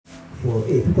4.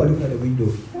 Hey, people are looking at the window.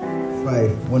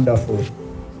 5. Wonderful.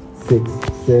 6,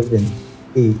 7,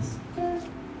 8.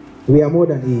 We are more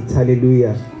than 8.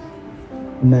 Hallelujah.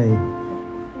 9.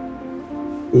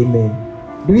 Amen.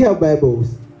 Do we have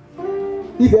Bibles?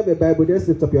 If you have a Bible, just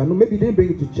lift up your hand. No, maybe you didn't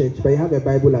bring it to church, but you have a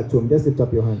Bible at home. Just lift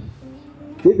up your hand.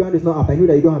 If your hand is not up, I know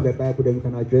that you don't have a Bible, then we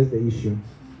can address the issue.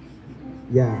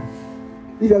 Yeah.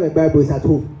 If you have a Bible, it's at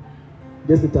home.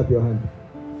 Just lift up your hand.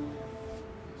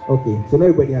 Okay, so not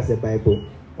everybody has a Bible.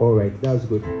 All right, that's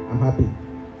good. I'm happy.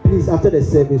 Please, after the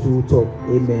service, we will talk.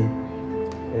 Amen.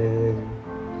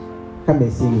 Come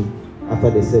and see me after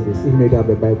the service, even though you don't have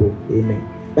a Bible. Amen.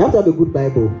 But you have to have a good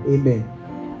Bible. Amen.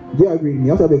 Do you agree with me?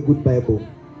 You have to have a good Bible.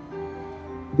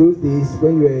 Those days,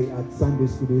 when you were at Sunday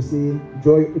school, they say,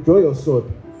 draw your sword.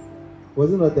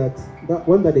 Wasn't it that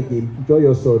wasn't that the game? Draw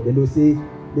your sword. And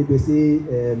they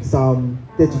say Psalm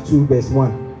 32 verse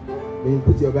 1. Then you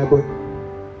put your Bible.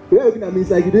 You're looking at me, it's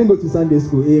like you didn't go to Sunday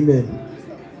school. Amen.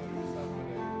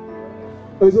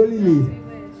 Oh, it's only me.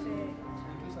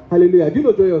 Hallelujah. Do you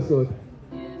know draw your sword?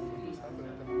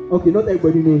 Okay, not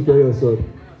everybody knows draw your sword.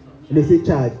 And they say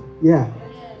charge. Yeah.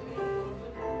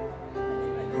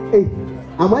 Hey,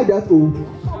 am I that old?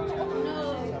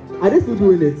 Are they still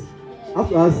doing it? I have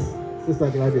to ask Sister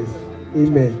Gladys.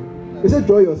 Amen. They say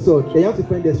draw your sword. Then you have to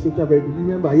find the scripture very good.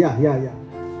 Remember, yeah.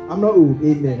 I'm not old.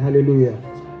 Amen. Hallelujah.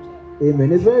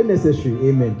 Amen. It's very necessary.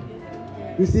 Amen.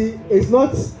 You see, it's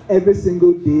not every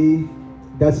single day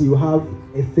that you have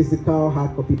a physical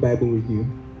hard copy Bible with you.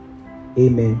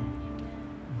 Amen.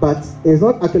 But it's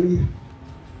not actually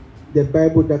the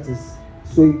Bible that is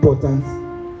so important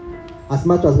as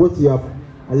much as what you have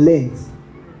learned,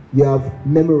 you have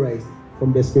memorized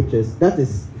from the scriptures. That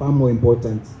is far more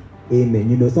important. Amen.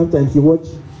 You know, sometimes you watch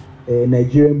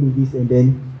Nigerian movies and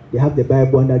then they have the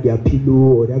Bible under their pillow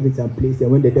or they have it some place, and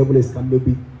when the devil is coming, they'll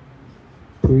be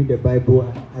praying the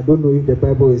Bible. I don't know if the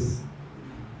Bible is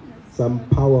some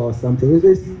power or something.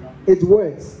 It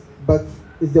works, but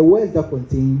it's the words that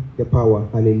contain the power.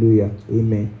 Hallelujah.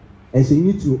 Amen. And so you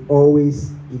need to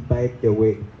always imbibe the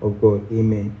word of God.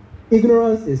 Amen.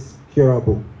 Ignorance is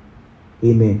curable.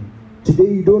 Amen. Today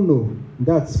you don't know,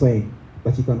 that's fine,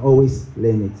 but you can always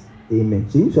learn it. Amen.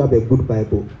 So you need to have a good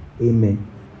Bible. Amen.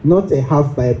 Not a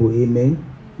half Bible. Amen.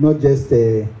 Not just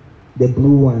the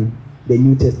blue one, the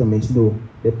New Testament. No,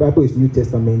 the Bible is New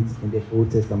Testament and the Old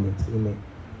Testament. Amen.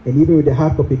 And even with the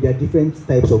hard copy, there are different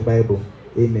types of Bible.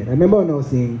 Amen. I remember when I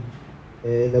was in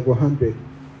level 100,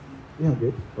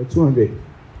 300 or 200.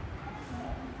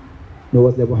 No, it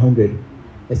was level 100.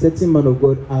 A certain man of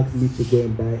God asked me to go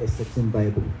and buy a certain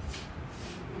Bible.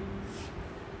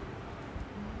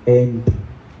 And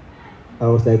I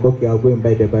was like, okay, I'll go and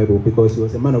buy the Bible, because he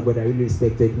was a man of God. I really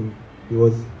respected him. He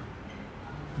was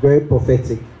very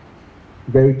prophetic,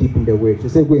 very deep in the word. So he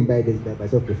said, go and buy this Bible. I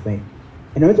said, okay, fine.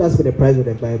 And I went to ask for the price of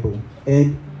the Bible.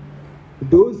 And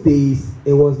those days,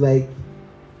 it was like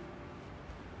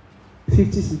 50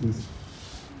 CDs.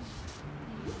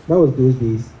 That was those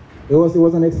days. It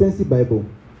was an expensive Bible.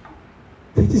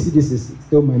 50 CDs is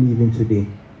still money even today.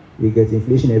 You get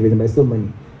inflation and everything, but it's still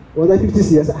money. It was like 50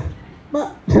 CDs. I said,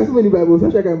 but there's so many Bibles. How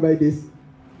should I can buy this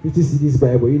 50 CDs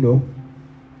Bible, you know?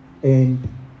 And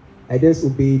I just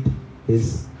obeyed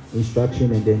his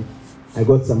instruction, and then I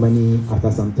got some money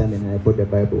after some time, and I bought the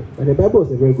Bible. But the Bible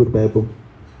was a very good Bible.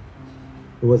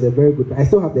 It was a very good. I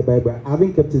still have the Bible. I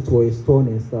haven't kept it for it's torn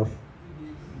and stuff.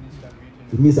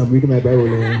 It means I'm reading my Bible.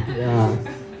 Yeah.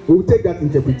 We'll take that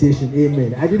interpretation.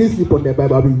 Amen. I didn't sleep on the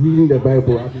Bible. I've been reading the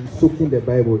Bible. I've been soaking the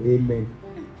Bible. Amen.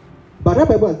 But that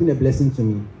Bible has been a blessing to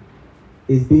me.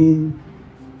 It's been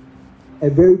a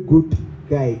very good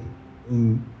guide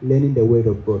in learning the word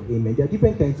of God. Amen. There are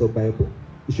different kinds of Bible.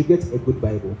 You should get a good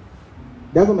Bible.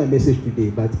 That's not my message today,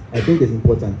 but I think it's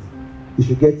important. You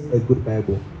should get a good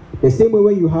Bible. The same way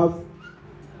when you have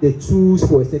the tools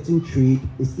for a certain trade,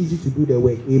 it's easy to do the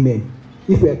work. Amen.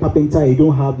 If you're a carpenter, you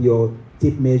don't have your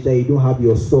tape measure, you don't have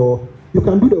your saw, you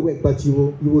can do the work, but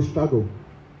you will struggle.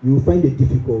 You will find it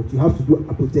difficult. You have to do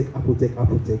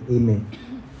apotech. Amen.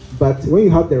 But when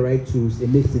you have the right tools, it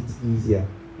makes it easier.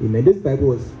 Amen. This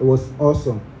Bible was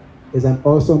awesome. It's an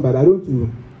awesome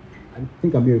Bible. I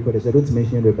think I'm here recorded, so I don't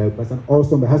mention the Bible, but it's an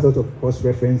awesome Bible. It has lots of cross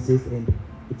references, and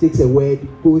it takes a word,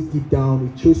 it goes deep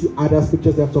down, it shows you other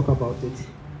scriptures that talk about it.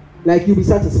 Like, you'll be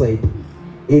satisfied.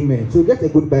 Amen. So get a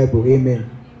good Bible. Amen.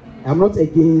 I'm not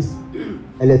against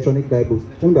electronic Bibles.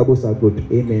 Some Bibles are good.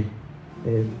 Amen.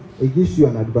 It gives you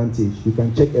an advantage. You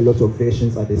can check a lot of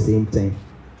versions at the same time.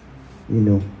 You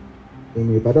know.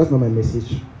 Anyway, but that's not my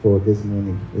message for this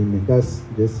morning. Amen. That's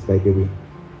just by the way.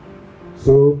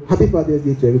 So, happy Father's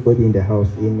Day to everybody in the house.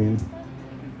 Amen.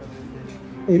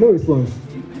 Hey, no response.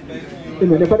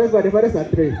 Amen. The fathers are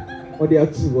three, or they are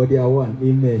two, or they are one.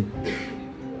 Amen.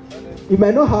 You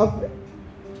might not have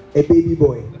a baby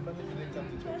boy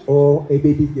or a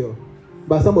baby girl,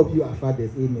 but some of you are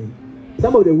fathers. Amen.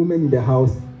 Some of the women in the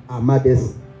house are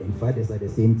mothers and fathers at the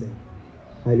same time.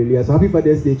 Hallelujah. So happy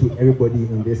Father's Day to everybody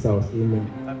in this house.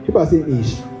 Amen. People are saying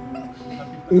ish.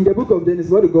 In the book of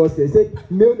Genesis, what God says, he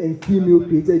said, male and female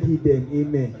created he them.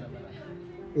 Amen.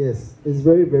 Yes, it's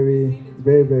very, very,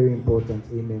 very, very important.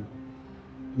 Amen.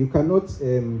 You cannot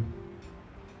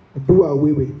do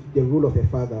away with the role of a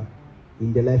father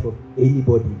in the life of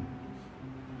anybody.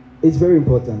 It's very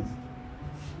important.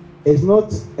 It's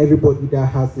not everybody that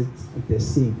has it the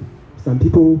same. Some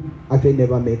people actually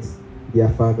never met their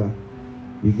father.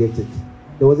 You get it.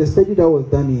 There was a study that was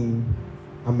done in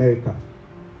America.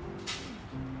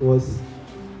 It was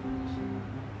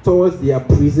towards their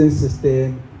prison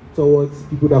system, towards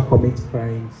people that commit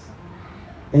crimes.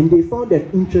 And they found an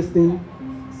interesting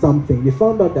something. They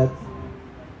found out that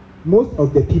most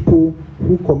of the people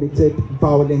who committed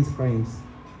violent crimes,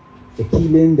 the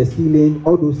killing, the stealing,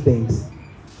 all those things,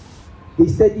 they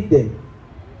studied them.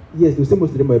 Yes, they say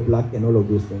most of them were black and all of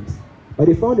those things. But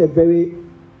they found a very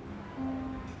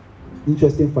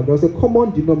interesting fact. There was a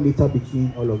common denominator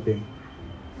between all of them.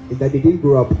 Is that they didn't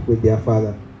grow up with their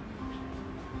father.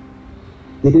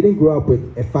 They didn't grow up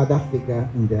with a father figure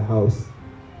in their house.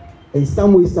 In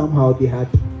some way, somehow, they had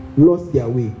lost their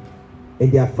way.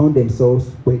 And they had found themselves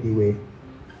where they were.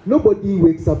 Nobody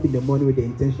wakes up in the morning with the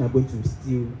intention, I'm going to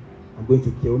steal, I'm going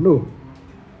to kill. No.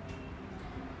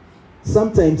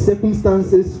 Sometimes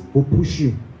circumstances will push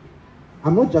you.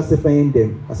 I'm not justifying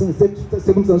them. I said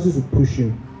circumstances will push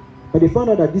you. But they found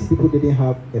out that these people didn't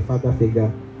have a father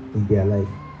figure in their life.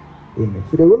 Amen.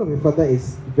 So the role of a father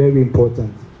is very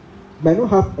important. You might not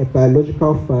have a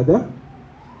biological father,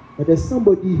 but there's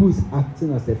somebody who is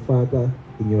acting as a father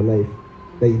in your life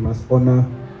that you must honor,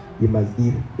 you must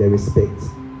give the respect.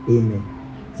 Amen.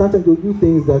 Sometimes they'll do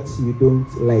things that you don't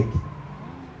like.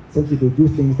 Sometimes they'll do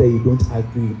things that you don't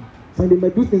agree. Sometimes they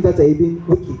might do things that are even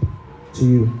wicked to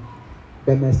you,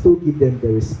 but must still give them the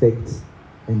respect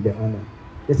and the honor.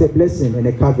 There's a blessing and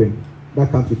a covering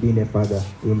that comes with being a father.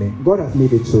 Amen. God has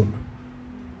made it so.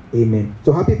 Amen.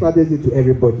 So happy Father's Day to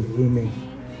everybody. Amen.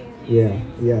 Yeah.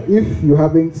 If you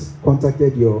haven't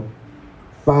contacted your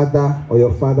father or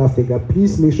your father figure,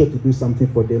 please make sure to do something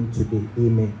for them today.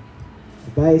 Amen.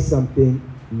 Buy something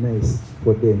nice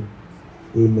for them.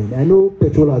 Amen. I know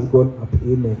petrol has gone up.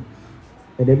 Amen.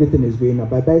 And everything is going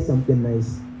up. But buy something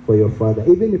nice for your father.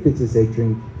 Even if it is a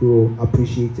drink, he will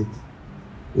appreciate it.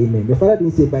 Amen. The father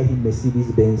didn't say buy him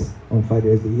Mercedes Benz on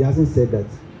Father's Day. He hasn't said that.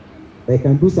 But I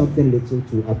can do something little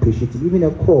to appreciate it. Even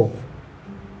a call.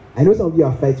 I know some of you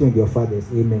are fighting with your fathers.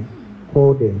 Amen.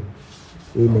 Call them.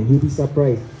 Amen. He'll be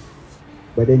surprised.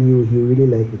 But then he'll really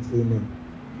like it. Amen.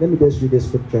 Let me just read the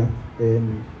scripture.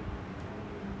 1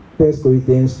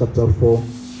 Corinthians chapter 4,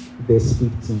 verse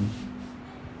 15.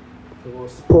 It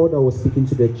was Paul that was speaking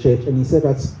to the church, and he said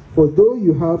that, for though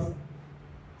you have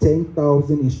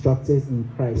 10,000 instructors in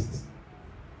Christ,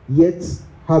 yet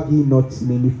have ye not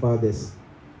many fathers.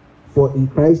 For in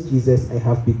Christ Jesus I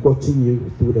have begotten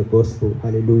you through the gospel.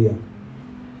 Hallelujah.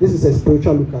 This is a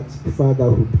spiritual look at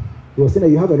fatherhood. He was saying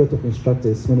that you have a lot of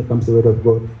instructors when it comes to the word of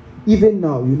God. Even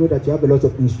now, you know that you have a lot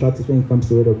of instructors when it comes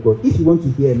to the word of God. If you want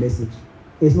to hear a message,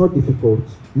 it's not difficult.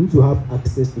 You need to have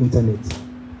access to internet.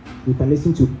 You can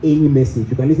listen to any message.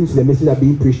 You can listen to the message that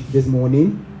being preached this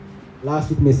morning, last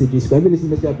week messages. You can even listen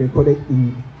to messages that have been recorded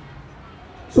in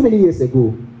so many years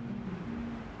ago.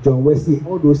 John Wesley,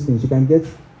 all those things. You can get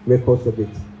records of it.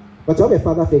 But to have a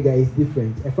father figure is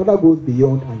different. A father goes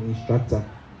beyond an instructor.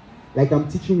 Like I'm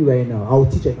teaching you right now. I'll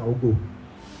teach and I'll go.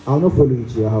 I'll not follow you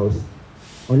to your house.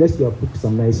 Unless you have cooked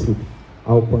some nice food.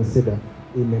 I'll consider.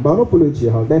 Amen. But I'll not follow you to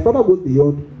your house. My father goes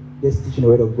beyond just teaching the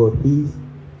word of God. He's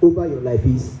over your life.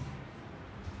 He's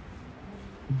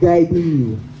guiding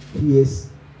you. He is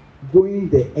going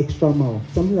the extra mile.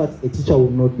 Something that a teacher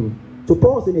will not do. So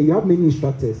Paul was saying that you have many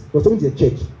instructors. He was talking to the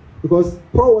church. Because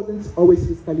Paul wasn't always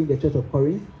physically in the church of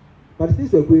Corinth. But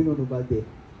things were going on over there.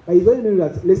 But he's letting you know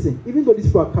that, listen, even though these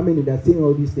people are coming in and saying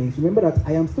all these things, remember that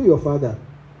I am still your father.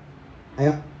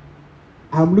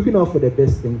 I'm looking out for the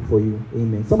best thing for you.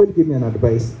 Amen. Somebody gave me an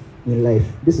advice in life.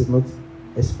 This is not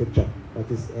a scripture, but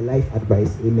it's a life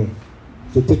advice. Amen.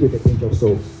 So take it with a pinch of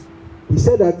salt. He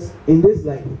said that in this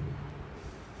life,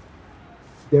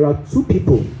 there are two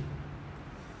people.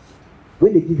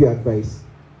 When they give you advice,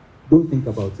 don't think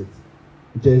about it.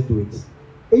 Just do it.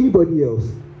 Anybody else,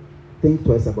 think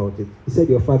twice about it. He said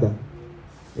your father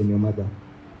and your mother.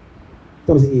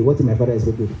 Some say, hey, what if my father is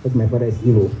wicked? What if my father is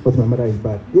evil? What if my mother is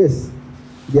bad? Yes,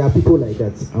 there are people like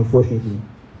that, unfortunately.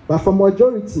 But for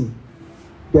majority,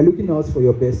 they are looking out for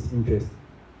your best interest.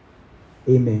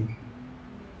 Amen.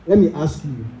 Let me ask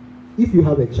you, if you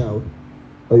have a child,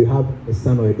 or you have a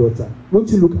son or a daughter, won't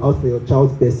you look out for your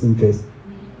child's best interest?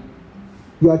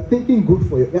 You are thinking good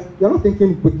for you are not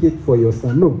thinking wicked for your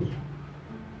son, no.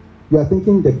 You are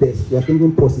thinking the best, you are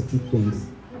thinking positive things.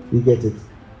 You get it?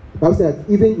 The Bible says that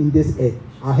even in this earth,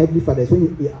 our heavenly Father,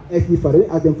 when you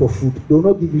ask them for food, they will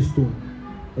not give you stone,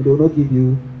 and they will not give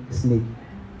you snake.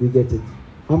 You get it?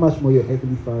 How much more your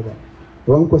heavenly Father?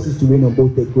 The one causes to reign on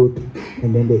both the good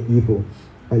and then the evil.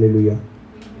 Hallelujah.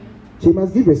 So you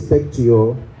must give respect to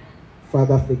your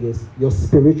father figures. Your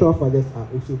spiritual fathers are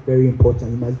also very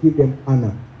important. You must give them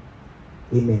honor.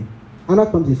 Amen. Honor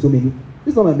comes in so many.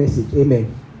 This is not my message.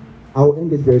 Amen. I will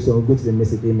end it very soon. I'll go to the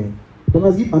message. Amen. You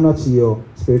must give honor to your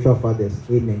spiritual fathers.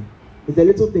 Amen. It's the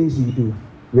little things you do.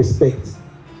 Respect.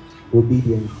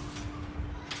 Obedience.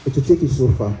 It will take you so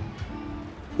far.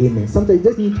 Amen. Sometimes you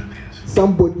just need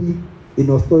somebody in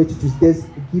authority to just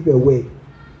give a word,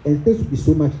 and things will be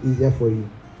so much easier for you.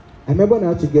 I remember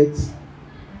now to get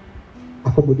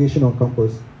accommodation on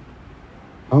campus.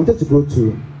 I wanted to go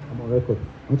to, I'm on record,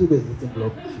 I wanted to go to a certain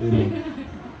block. Amen.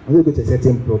 I wanted to go to a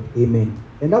certain block. Amen.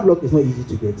 And that block is not easy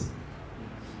to get.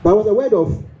 But I was aware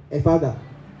of a father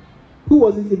who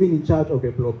wasn't even in charge of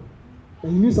the block.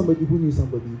 But he knew somebody who knew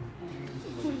somebody.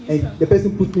 And the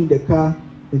person put me in the car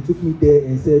and took me there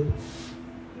and said,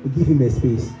 give him a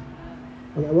space.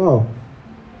 I was like, wow,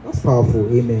 that's powerful.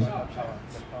 Amen.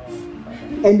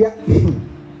 And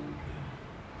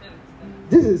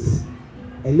this is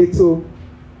a little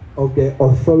of the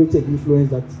authority and influence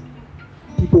that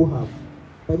people have.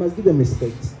 But you must give them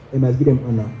respect. You must give them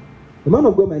honor. The man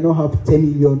of God might not have 10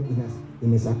 million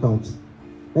in his account.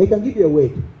 But he can give you a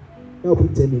word. He'll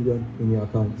put 10 million in your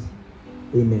account.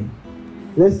 Amen.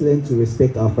 Let's learn to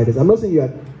respect our fathers. I'm not saying you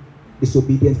are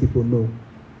disobedient people, no.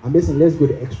 I'm just saying let's go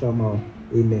the extra mile.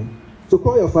 Amen. So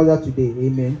call your father today.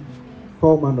 Amen.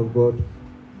 Call man of God.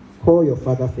 Call your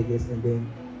father figures and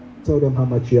then tell them how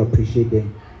much you appreciate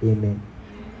them. Amen.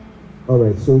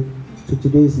 Alright, so to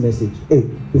today's message. Hey,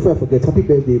 before I forget, happy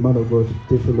birthday, man of God,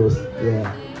 Theophilus.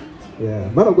 Yeah.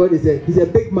 Man of God he's a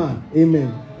big man.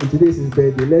 Amen. And today is his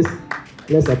birthday.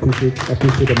 Let's appreciate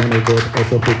the man of God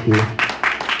also quickly.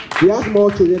 He has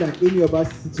more children than any of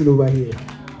us sitting over here.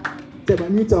 Tema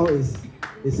Newtown is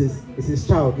his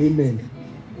child. Amen.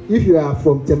 If you are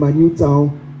from Tema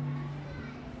Newtown,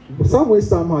 some way,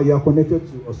 somehow, you are connected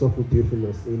to Osofo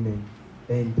Theophilus. Amen.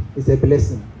 And it's a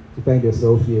blessing to find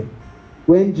yourself here.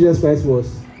 When Jesus Christ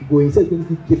was going, he said he didn't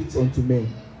give gifts unto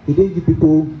men. He didn't give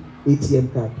people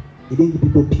ATM card. He didn't give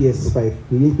people PS5.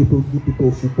 He didn't give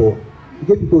people football. He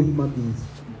gave people human beings.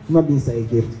 Human beings are a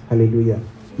gift. Hallelujah.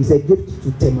 It's a gift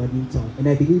to Tema Newtown. And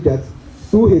I believe that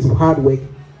through his hard work,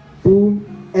 through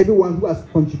everyone who has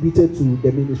contributed to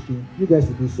the ministry, you guys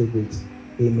will do so great.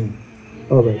 Amen.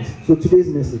 Alright, so today's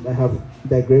message, I have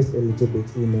digressed a little bit.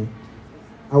 Amen.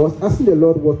 I was asking the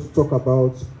Lord what to talk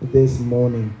about this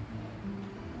morning.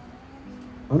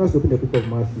 I want us to open the book of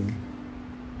Matthew.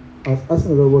 I was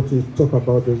asking the Lord what to talk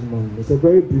about this morning. It's a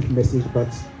very brief message, but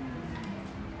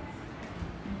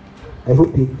I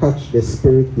hope you catch the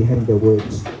spirit behind the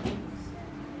words.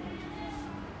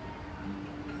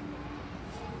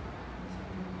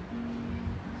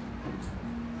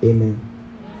 Amen.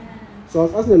 So I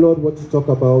was asking the Lord what to talk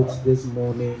about this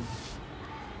morning,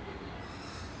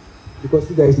 because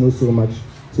you guys know so much,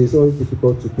 so it's always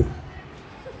difficult to pick.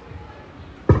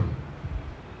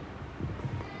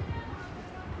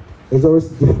 It's always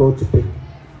difficult to pick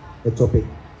a topic.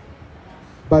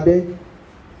 But then,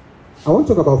 I want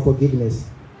to talk about forgiveness.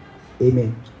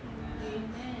 Amen.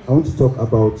 I want to talk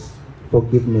about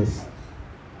forgiveness.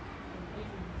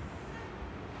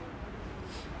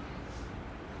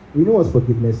 We know what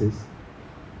forgiveness is,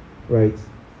 right?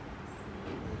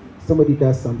 Somebody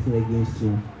does something against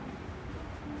you,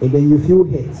 and then you feel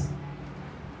hurt,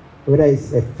 whether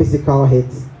it's a physical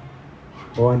hurt,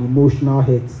 or an emotional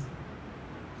hurt,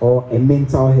 or a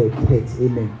mental hurt.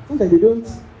 Amen. Sometimes they don't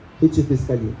hit you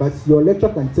physically, but your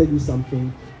lecturer can tell you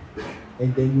something,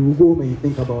 and then you go home and you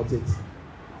think about it.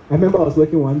 I remember I was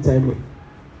working one time with,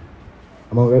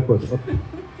 I'm on record. Okay.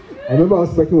 I remember I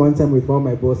was working one time with one of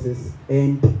my bosses,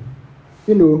 and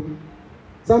you know,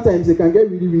 sometimes it can get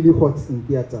really, really hot in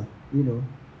theater. You know,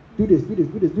 do this.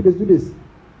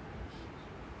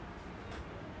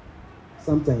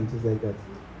 Sometimes it's like that.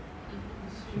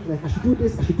 She's like, I should do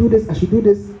this.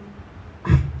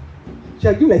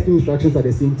 She'll give like 2 instructions at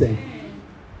the same time.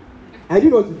 I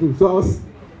didn't know what to do, so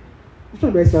which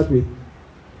one do I start with?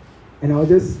 And I was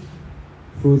just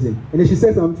frozen. And then she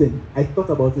said something. I thought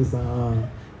about this.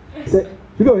 She said,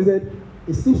 I said,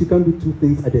 it seems you can't do two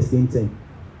things at the same time.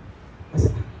 I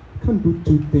said, I can't do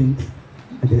two things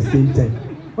at the same time.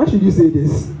 Why should you say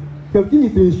this? You have given me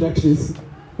 3 instructions.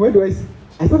 Where do I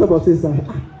thought about this.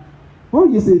 Why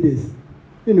would you say this?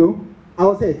 I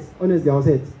was hurt. Honestly, I was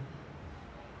hurt.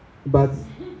 But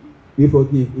we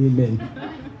forgive. Amen.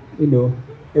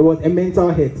 It was a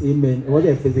mental hurt. Amen. It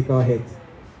wasn't a physical hurt.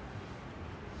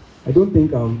 I don't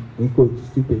think I'm, in quote,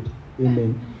 stupid.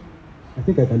 Amen. I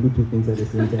think I can do 2 things at the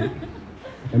same time.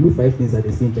 I can do 5 things at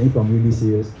the same time if I'm really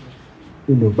serious.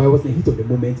 But it was the heat of the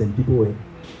moment and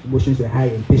emotions were high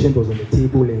and patient was on the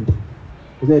table and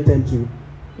there's no time to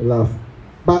laugh.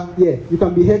 But yeah, you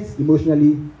can be hurt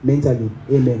emotionally, mentally.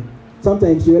 Amen.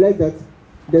 Sometimes you realize that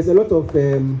there's a lot of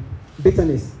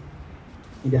bitterness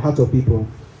in the heart of people.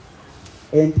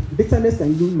 And bitterness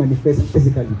can even manifest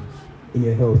physically in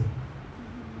your health.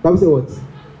 Bible says what?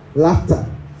 Laughter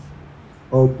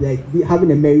or like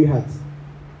having a merry heart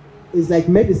is like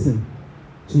medicine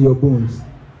to your bones.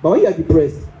 But when you are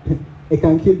depressed, it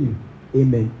can kill you.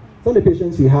 Amen. Some of the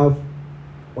patients we have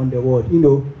on the ward, I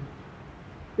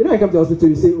come to the hospital,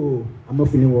 you say, oh, I'm not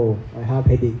feeling well. I have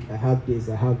headache. I have this.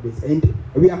 And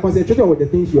we are concentrating on the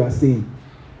things you are saying.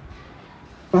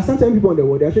 But sometimes people on the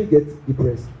ward, they actually get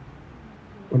depressed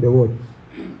on the ward.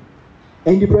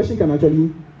 And depression can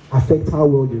actually affect how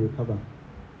well you recover.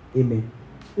 Amen.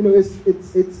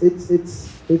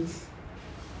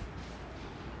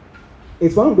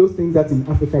 It's one of those things that in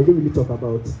Africa we don't really talk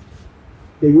about.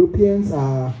 The Europeans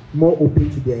are more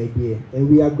open to the idea, and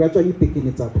we are gradually picking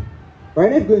it up. But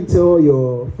I'm not going to tell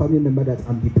your family member that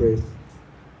I'm depressed.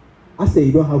 I say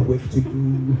you don't have work to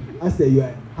do. I say you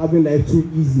are having life too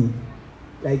easy.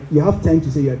 Like you have time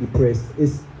to say you are depressed.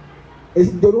 They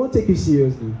don't take you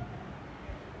seriously.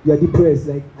 You are depressed.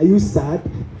 Like, are you sad?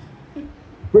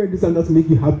 Go and do something to make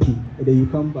you happy, and then you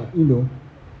come back.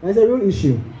 That's a real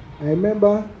issue. I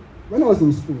remember when I was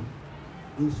in school,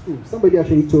 somebody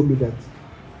actually told me that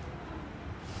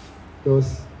there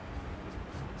was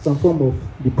some form of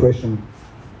depression.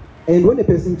 And when the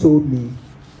person told me,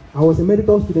 I was a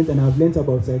medical student and I've learned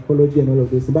about psychology and all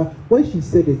of this, but when she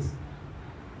said it,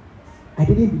 I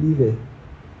didn't believe her.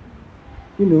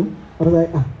 I was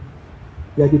like,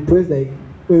 you are depressed, like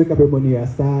when you wake up every morning you are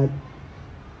sad,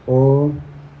 or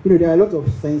there are a lot of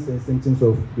signs and symptoms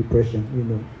of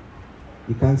depression.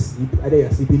 You can't sleep, either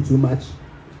you're sleeping too much,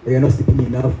 or you're not sleeping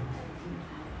enough,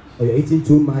 or you're eating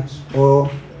too much, or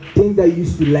things that you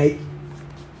used to like,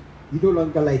 you no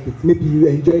longer like it. Maybe you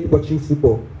enjoyed watching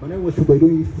football. When I watch football, you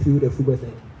don't even feel the football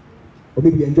side. Or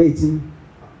maybe you enjoy eating,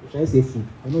 should I say food?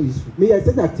 I know it's food. Maybe a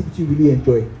certain activity you really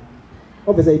enjoy.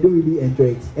 Obviously, you don't really enjoy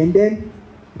it. And then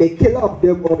the killer of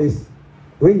them all is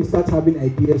when you start having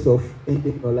ideas of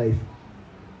ending your life.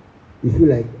 You feel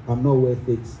like I'm not worth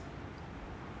it.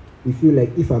 You feel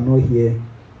like if I'm not here,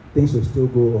 things will still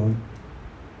go on.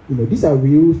 These are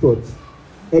real thoughts.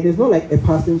 And it's not like a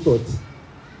passing thought.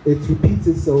 It repeats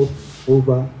itself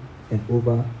over and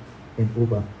over and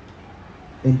over.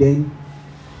 And then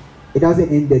it doesn't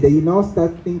end there. Then you now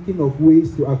start thinking of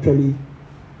ways to actually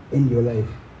end your life.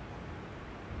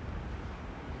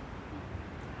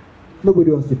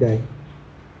 Nobody wants to die.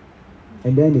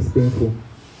 And then it's painful.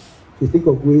 You think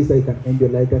of ways that you can end your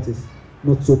life that is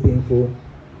not so painful.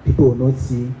 People will not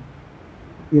see.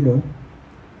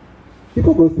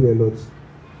 People go through a lot,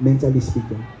 mentally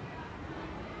speaking.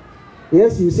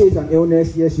 Yes, you say it's an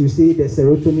illness. Yes, you say the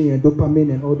serotonin and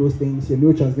dopamine and all those things, your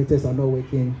neurotransmitters are not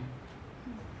working.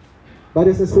 But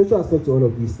there's a spiritual aspect to all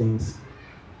of these things.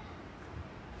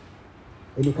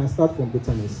 And you can start from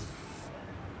bitterness.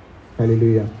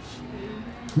 Hallelujah.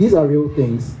 These are real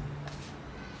things.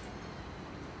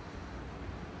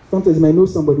 Sometimes you might know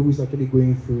somebody who is actually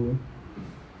going through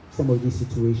some of these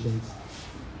situations.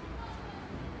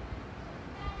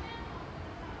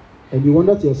 And you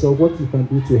wonder to yourself what you can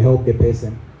do to help the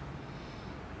person.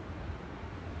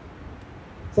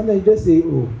 Sometimes you just say,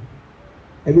 oh,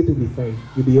 everything will be fine,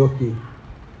 you'll be okay.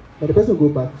 But the person will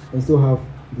go back and still have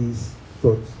these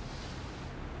thoughts.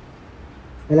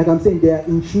 And like I'm saying, they are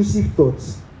intrusive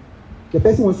thoughts. The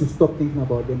person wants to stop thinking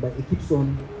about them, but it keeps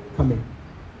on coming.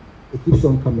 It keeps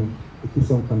on coming. It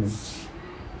keeps on coming.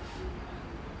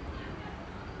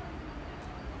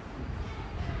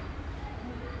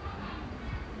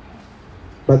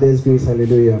 But there's grace,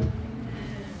 hallelujah.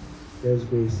 There's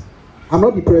grace. I'm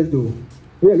not depressed though.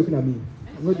 Why are you looking at me?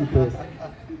 I'm not depressed.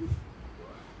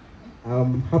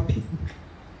 I'm happy.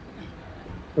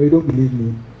 Or you don't believe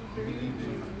me?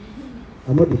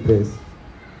 I'm not depressed.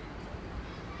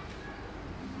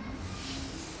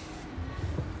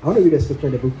 I want to read a scripture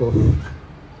in the book of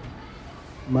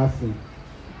Matthew.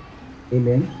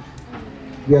 Amen.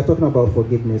 We are talking about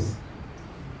forgiveness.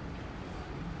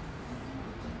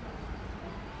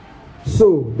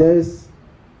 So, there's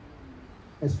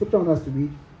a scripture I want us to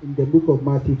read in the book of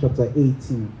Matthew chapter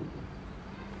 18.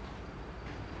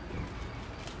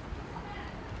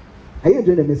 Are you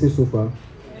enjoying the message so far?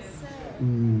 Yes, sir.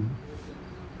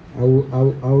 I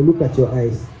will look at your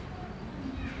eyes.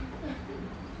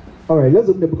 Alright, let's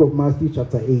open the book of Matthew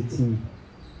chapter 18.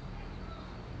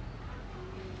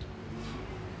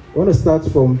 I want to start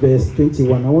from verse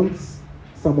 21. I want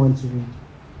someone to read,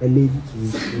 a lady to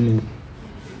read. Amen.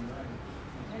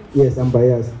 Yes, I'm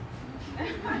biased.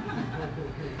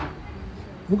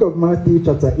 Book of Matthew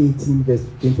chapter 18 verse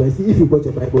 21. See, if you got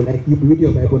your Bible, like you read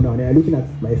your Bible now and you're looking at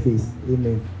my face.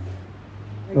 Amen.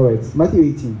 Alright, Matthew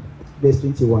 18 verse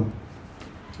 21.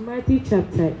 Matthew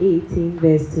chapter 18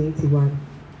 verse 21.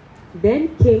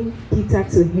 Then came Peter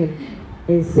to him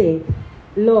and said,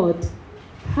 Lord,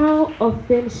 how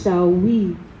often shall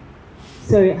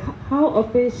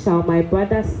my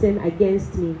brother sin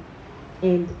against me,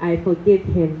 and I forgive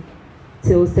him?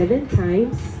 Till 7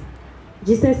 times?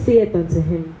 Jesus saith unto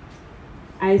him,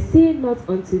 I say not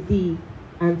unto thee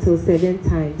until 7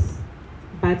 times,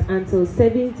 but until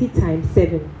 70 times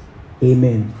 7.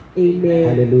 Amen. Amen.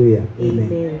 Hallelujah.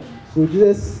 Amen. So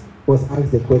Jesus was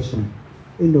asked the question.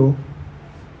 You know,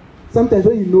 sometimes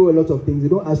when you know a lot of things, they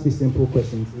don't ask you simple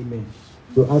questions. Amen.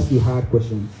 They'll ask you hard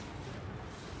questions.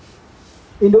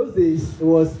 In those days, it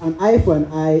was an eye for an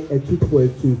eye, a tooth for a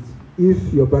tooth.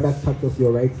 If your brother cut off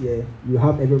your right ear, you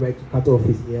have every right to cut off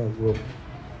his ear as well.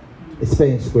 It's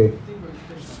fair and square.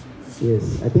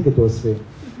 Yes, I think it was fair.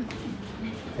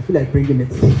 I feel like bringing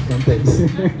it sometimes.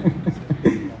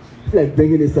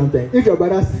 If your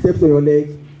brother steps on your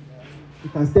leg, you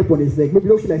can step on his leg. Maybe you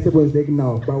don't feel like stepping on his leg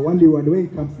now, but one day when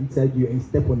he comes inside you and you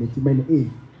step on it, you might know, hey,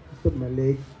 you stepped on my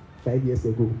leg 5 years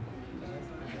ago.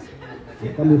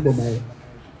 I'm coming for my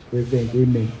revenge.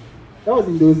 Amen. That was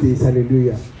in those days.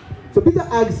 Hallelujah. So Peter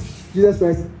asked Jesus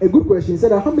Christ a good question. He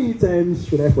said, how many times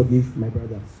should I forgive my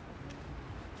brother?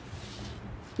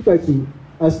 If I to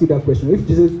ask you that question, if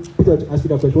Peter to ask you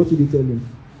that question, what would you tell him?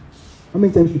 How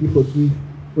many times should you forgive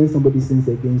when somebody sins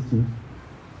against you?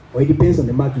 Or it depends on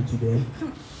the magnitude there.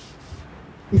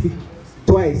 If it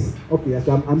twice, okay,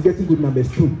 so I'm getting good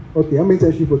numbers, 2. Okay, how many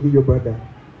times should you forgive your brother?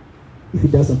 If he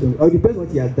does something, or it depends on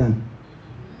what he has done.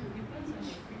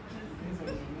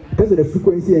 Depends on the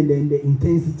frequency and then the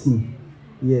intensity.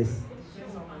 Yes.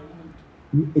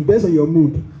 It depends on your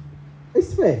mood.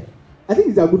 It's fair. I think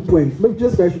it's a good point. Maybe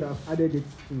just guys should have added it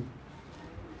too.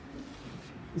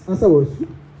 His answer was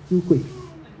too quick.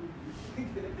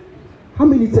 How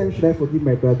many times should I forgive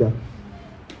my brother?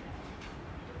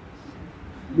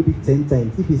 Maybe 10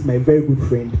 times. If he's my very good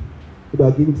friend, maybe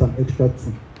I'll give him some extra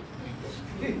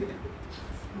 2.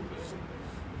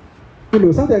 You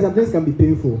know, sometimes some things can be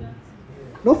painful.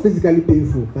 Not physically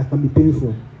painful, but can be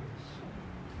painful.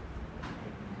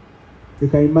 You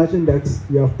can imagine that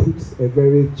you have put a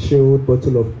very chilled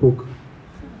bottle of Coke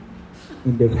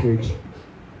in the fridge.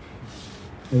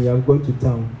 And you have gone to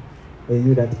town. And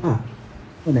you know that,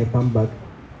 when I come back,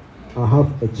 I'll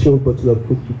have a chilled bottle of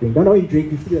Coke to drink. Then when you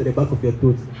drink, you feel at the back of your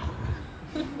throat.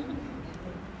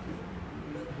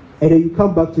 And then you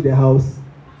come back to the house,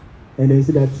 and then you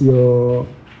see that your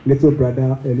little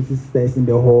brother or little sister is in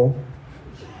the hall,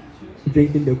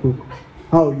 drinking the Coke.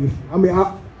 How will you feel? I mean,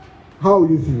 how will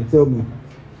you feel? Tell me.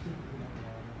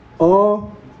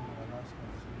 Or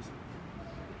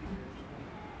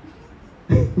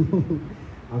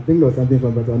I'm thinking of something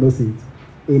from, but I'll not see it.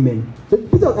 Amen. So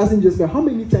Peter was asking Jesus, how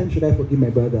many times should I forgive my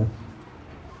brother?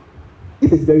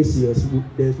 If it's very serious,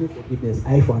 there's no forgiveness.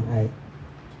 Eye for an eye.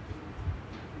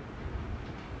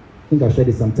 I think I shared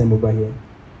it sometime over here.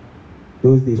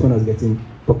 Those days when I was getting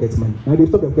pocket money. Now they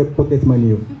stopped the pocket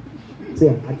money. Say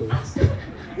an adult.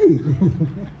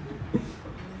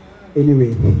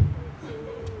 Anyway,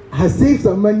 I had saved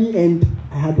some money and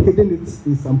I had hidden it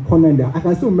in some corner in the house. I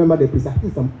can still remember the place. I put it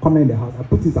in some corner in the house. I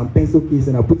put it in some pencil case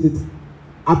and I put it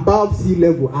above sea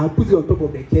level. I put it on top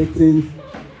of the curtains.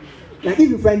 Like if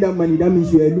you find that money, that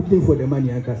means you are looking for the money,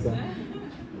 Ankasa.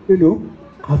 You know,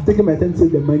 I've taken my time to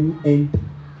save the money and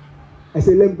I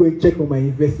said, let me go and check on my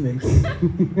investments.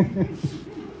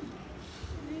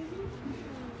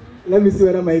 Let me see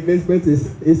whether my investment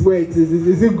is where it is.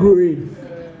 Is it growing?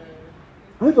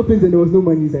 I went up and there was no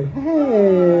money. He said,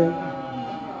 hey,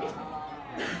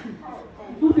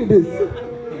 look at this.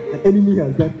 An enemy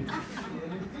has done it.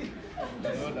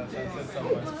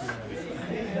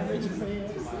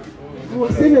 I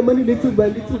was saving the money little by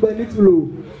little by little.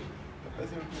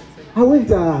 I went,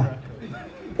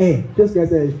 just guys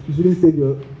said, you shouldn't save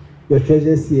your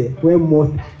treasures here, where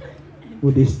moth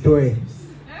will destroy,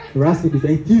 rust will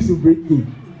destroy, and thieves will break in.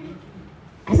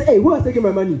 I said, hey, who has taken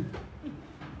my money?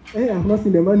 Hey, I've not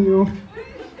seen the money,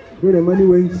 Where the money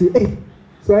went to, hey.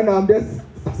 So right now I'm just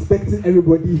suspecting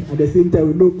everybody at the same time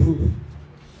with no proof.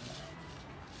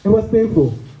 It was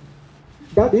painful.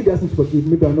 That day doesn't forgive,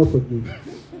 maybe I'll not forgive.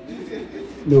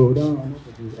 No, I'll not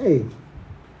forgive. Hey,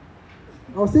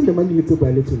 I was seeing the money little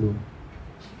by little.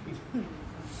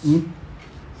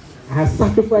 I have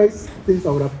sacrificed things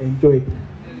I would have enjoyed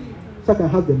so I can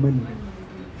have the money.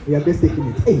 We are just taking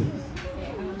it. Hey,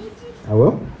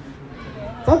 well,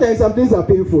 sometimes some things are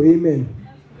painful, amen.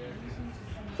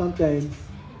 Sometimes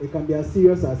it can be as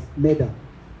serious as murder.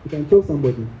 You can kill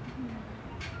somebody.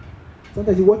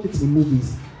 Sometimes you watch it in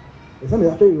movies.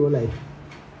 Sometimes after your life,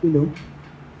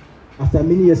 after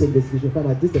many years of investigation, you find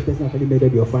out this the person actually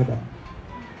murdered your father.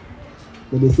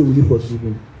 Then they say, will you forgive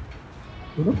him?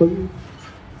 You're not forgive.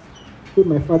 Told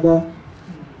my father,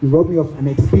 he robbed me of an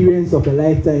experience of a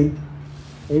lifetime.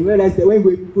 And you realize that when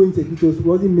we go into details, it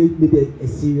wasn't maybe a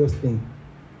serious thing.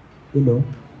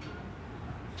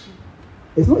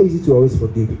 It's not easy to always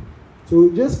forgive. So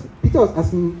Peter was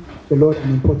asking the Lord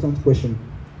an important question.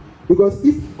 Because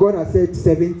if God has said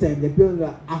 7 times, the people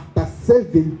are after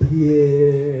 7,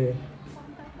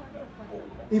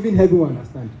 even heaven will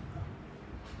understand.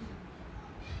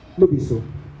 No be so.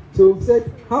 So he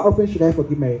said, how often should I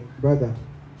forgive my brother?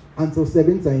 Until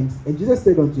 7 times. And Jesus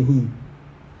said unto him,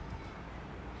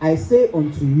 I say not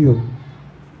unto you,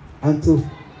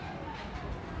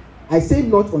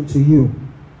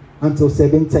 until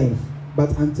 7 times,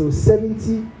 but until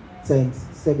 70 times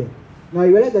 7. Now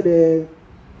you realize that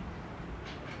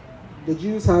the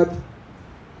Jews had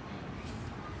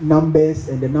numbers,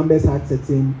 and the numbers had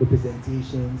certain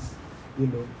representations.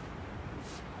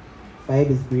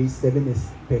 5 is grace, 7 is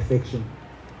perfection.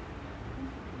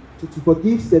 So to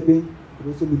forgive 7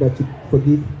 would also mean that to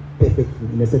forgive perfectly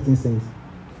in a certain sense.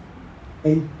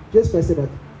 And just Christ said that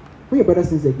when your brother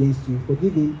sins against you,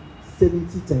 forgive him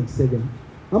 70 times 7.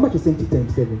 How much is 70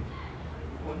 times 7?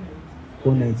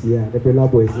 490, yeah. The Bella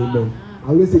boys, amen. I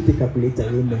always say take a calculator,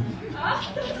 amen.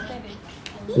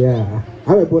 Yeah. I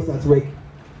have a boss at work.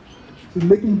 She's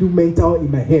making me do mental in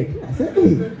my head. I said,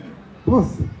 hey,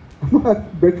 boss, I've not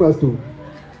had breakfast too.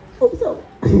 Oh, so,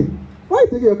 why are you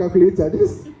taking your calculator?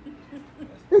 Just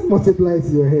multiply it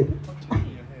in your head.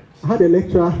 I had a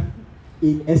lecturer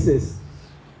in SS,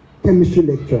 chemistry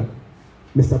lecturer,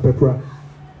 Mr. Pepra.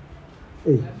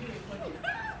 Hey.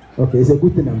 Okay, it's a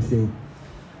good thing I'm saying.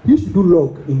 He used to do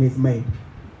log in his mind.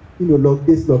 Log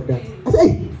this, log that. I said,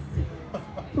 hey,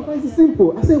 so why is it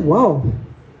simple? I said, wow.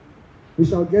 We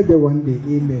shall get there one day.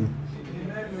 Amen.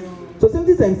 So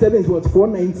 70 times 7 is what?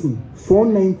 490.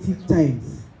 490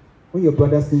 times when your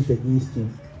brother sins against you.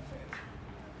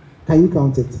 Can you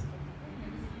count it?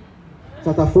 So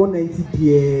after 490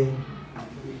 there,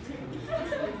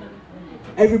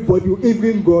 everybody,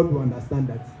 even God will understand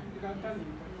that.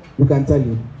 You can tell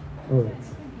him. All right.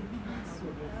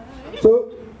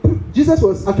 So Jesus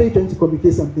was actually trying to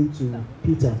communicate something to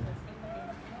Peter.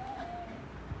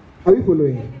 Are we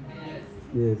following?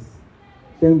 Yes.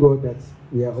 Thank God that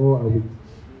we are all awake.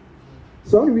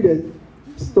 So I want to read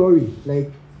a story.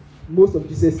 Like most of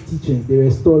Jesus' teachings, there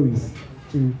were stories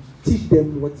to teach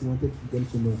them what he wanted them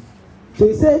to know. So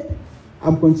he said,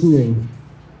 I'm continuing.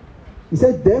 He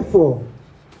said, therefore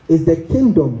is the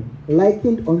kingdom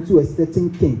likened unto a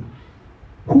certain king,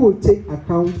 who will take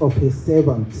account of his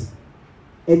servants.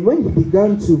 And when he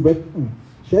began to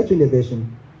should I change the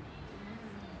version?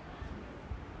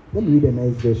 Let me read a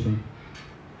nice version.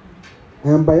 I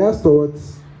am biased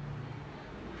towards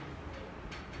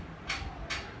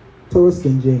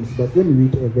King James, but let me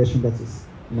read a version that is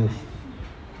nice.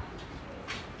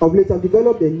 Of late, I've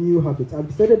developed a new habit. I've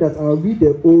decided that I'll read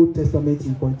the Old Testament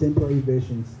in contemporary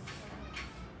versions.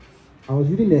 I was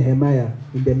reading Nehemiah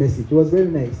in the Message. It was very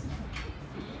nice.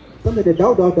 Sometimes the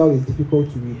thou is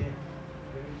difficult to read.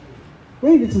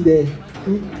 When you read in there,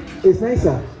 it's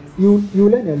nicer. You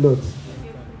learn a lot.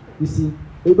 You see,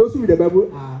 those who read the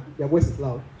Bible, their voice is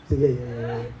loud. Say,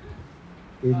 yeah.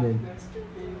 Amen.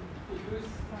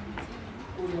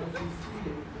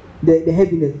 The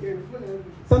heaviness.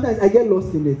 Sometimes I get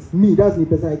lost in it. Me, that's me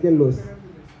person, I get lost.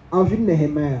 I was reading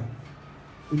Nehemiah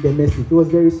in the Message. It was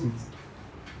very sweet.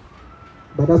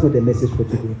 But that's not the message for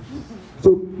today.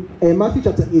 So, Matthew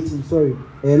chapter 18,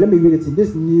 let me read it in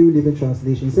this New Living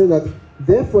Translation. It says that,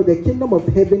 therefore the kingdom of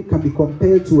heaven can be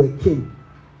compared to a king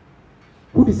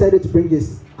who decided to bring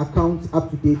his account up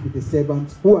to date with his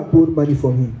servants who had borrowed money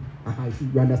from him.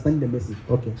 You understand the message?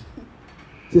 Okay.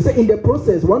 So he said in the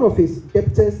process, one of his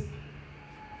debtors,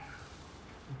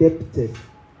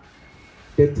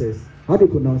 how do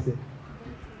you pronounce it?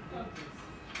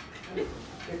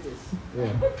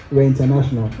 Yeah, we're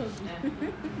international.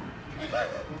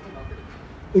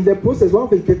 In the process, one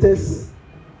of his debtors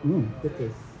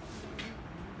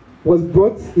was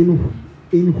brought in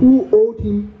who owed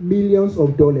him millions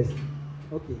of dollars.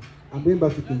 Okay, I'm going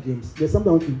back to King James. There's something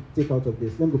I want to take out of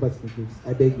this. Let me go back to King James.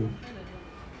 I beg you.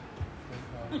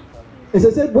 As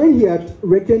I said, when he had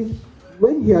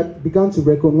begun to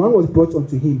reckon, one was brought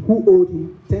unto him who owed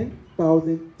him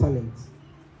 10,000 talents.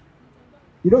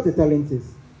 You know what a talent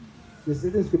is? There's a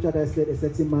certain scripture that said a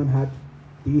certain man had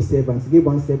 3 servants. He gave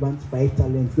one servant 5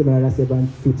 talents, gave another servant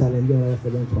 2 talents, gave another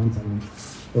servant 1 talent.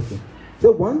 Okay.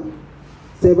 So one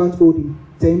servant owed him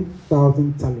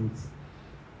 10,000 talents.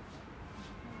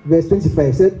 Verse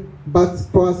 25 said, but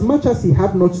for as much as he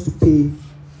had not to pay,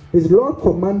 his Lord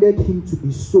commanded him to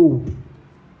be sold,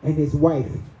 and his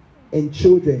wife, and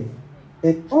children,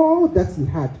 and all that he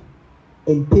had,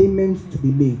 and payment to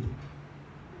be made.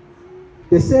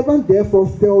 The servant therefore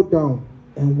fell down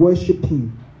and worshipped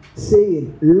him,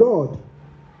 saying, Lord,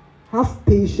 have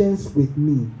patience with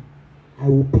me, I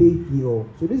will pay thee all.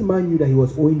 So this man knew that he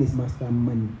was owing his master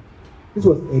money. This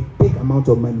was a big amount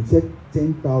of money. He said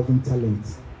 10,000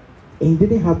 talents. And he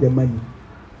didn't have the money.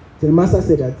 So the master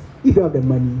said that, if you have the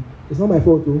money, it's not my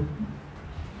fault though.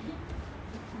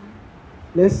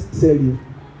 Let's sell you.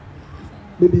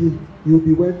 Maybe you'll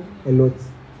be worth a lot.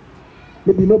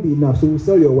 Maybe not be enough. So we'll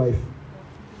sell your wife.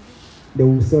 They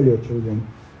will sell your children.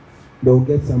 They will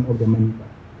get some of the money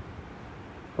back.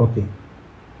 Okay.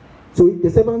 So the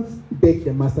servants begged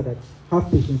the master that, have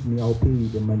patience with me, I'll pay you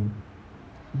the money.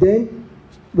 Then,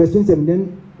 verse 27,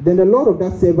 then the Lord of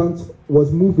that servant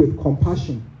was moved with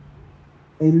compassion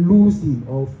and released him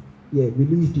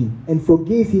and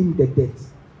forgave him the debt.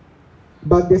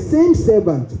 But the same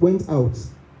servant went out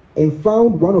and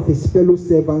found one of his fellow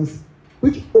servants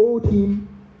which owed him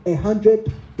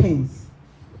 100 pence.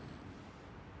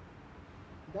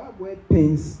 That word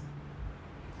pence,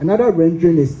 another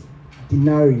rendering is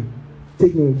denarii.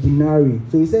 Take note, denarii.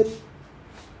 So he said,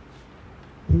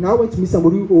 he now went to meet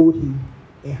somebody who owed him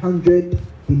 100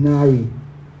 denarii.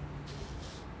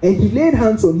 And he laid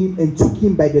hands on him and took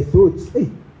him by the throat.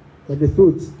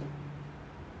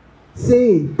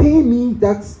 Saying, pay me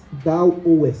that thou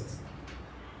owest.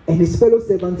 And his fellow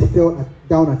servant fell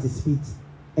down at his feet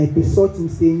and besought him,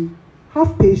 saying,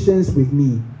 have patience with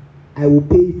me, I will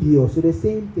pay thee all. So the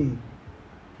same thing.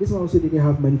 This one also didn't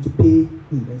have money to pay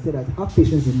him and said that, have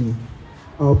patience with me,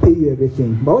 I'll pay you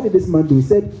everything. But what did this man do? He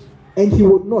said, and he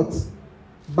would not,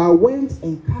 but went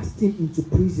and cast him into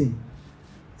prison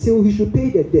till he should pay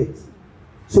the debt.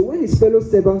 So when his fellow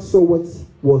servants saw what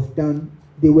was done,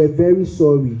 they were very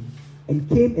sorry and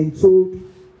came and told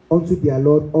unto their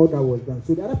Lord all that was done.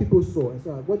 So the other people saw and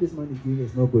said, what this man is doing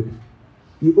is not good.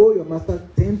 You owe your master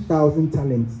 10,000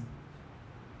 talents.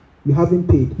 You haven't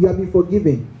paid. You have been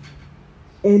forgiven.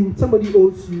 And somebody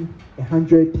owes you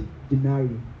 100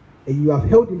 denarii. And you have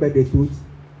held him by the throat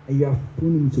and you have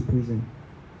thrown him into prison.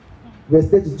 Verse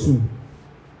 32.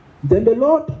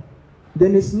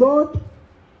 Then his Lord,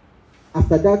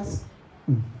 after that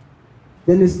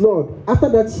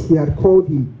he had called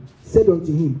him, said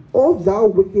unto him, O thou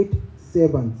wicked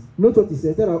servant. Note what he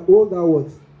said. Said that, O thou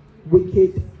what?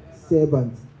 Wicked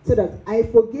servant. Said that, I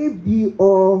forgave thee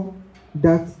all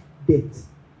that debt,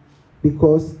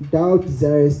 because thou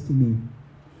desirest me.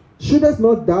 Shouldest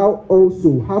not thou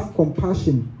also have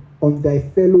compassion on thy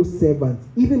fellow servant,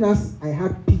 even as I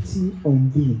had pity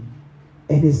on thee?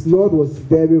 And his Lord was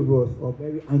very wroth, or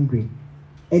very angry,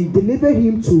 and delivered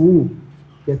him to who?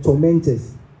 The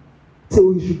tormentors,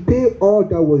 till he should pay all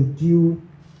that was due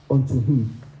unto him.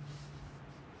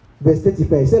 Verse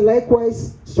 35, he said,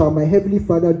 likewise shall my heavenly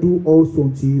Father do also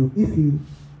unto you,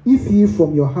 if ye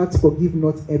from your hearts forgive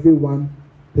not every one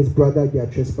his brother their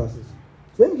trespasses.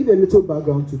 So let me give you a little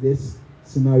background to this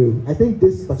scenario. I think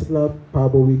this particular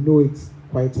parable, we know it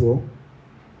quite well.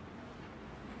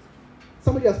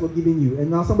 Somebody has forgiven you, and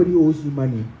now somebody owes you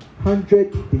money,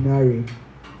 100 denarii,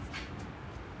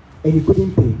 and he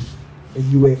couldn't pay. And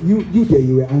you were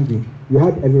angry. You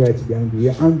had every right to be angry.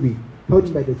 You're angry, held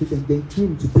him by the feet, and then threw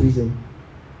him to prison.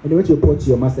 And they went to report to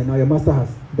your master. Now your master has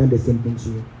done the same thing to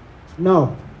you.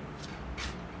 Now,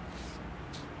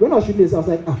 when I was reading this, I was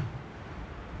like,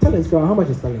 talents, how much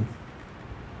is talent?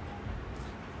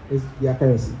 It's their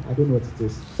currency. I don't know what it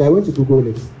is. So I went to Google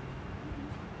it.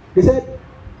 They said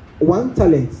 1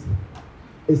 talent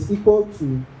is equal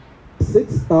to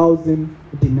 6,000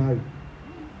 denarii.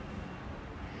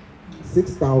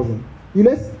 6,000.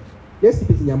 Let's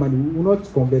keep it in your money. We will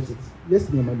not convert it. Let's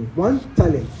keep it in your money. 1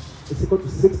 talent is equal to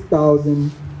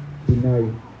 6,000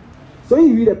 denarii. So when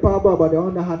you read a parable about the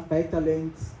one that had 5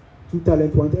 talents, 2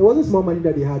 talents, 1 talent, it wasn't small money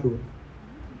that they had though.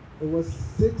 It was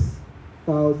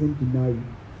 6,000 denarii.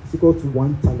 It's equal to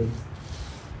 1 talent.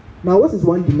 Now what is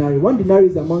 1 denarii? 1 denarii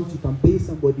is the amount you can pay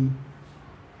somebody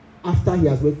after he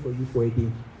has worked for you for a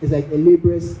day. It's like a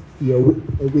laborer's fee, a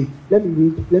week.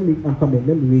 I'm coming.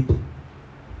 Let me read.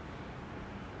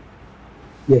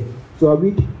 Yeah, so I'll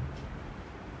read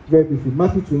very briefly.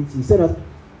 Matthew 20. He said that,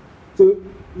 so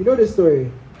you know the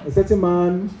story. A certain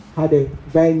man had a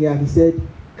vineyard. He said,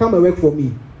 come and work for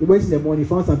me. He went in the morning,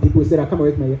 found some people, he said, come and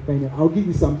work my vineyard. I'll give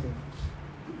you something.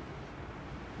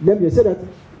 Let me say that,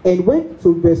 and when,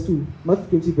 so verse 2,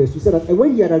 Matthew 20 verse 2, said that, and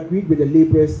when he had agreed with the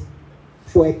laborers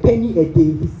for a penny a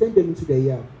day, he sent them into the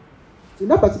yard. So in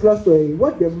that particular story,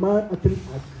 what the man actually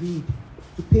agreed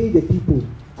to pay the people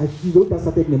as he wrote that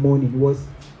started in the morning was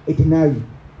a denarii.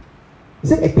 He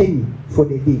said a penny for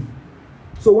the day.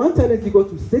 So 1 talent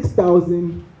equals to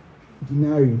 6,000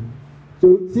 denarii.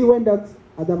 So see when that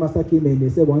other master came in, they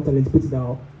said 1 talent, put it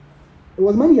down. It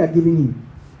was money he had given him.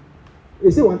 They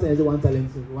say 1 talent, 1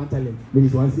 talent, 1 talent. Maybe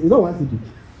it's not 1 cedi.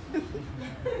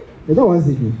 It's not 1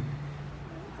 cedi.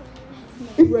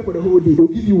 If you work for the whole day, they'll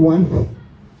give you 1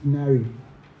 denarii.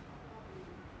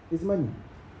 It's money.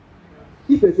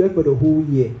 If you work for the whole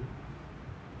year,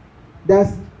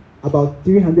 that's about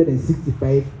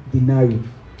 365 denarii.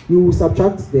 You will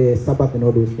subtract the Sabbath and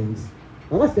all those things.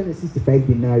 Now that's 365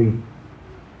 denarii.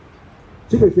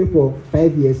 So if you work for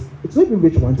 5 years, it's not even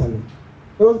rich 1 talent.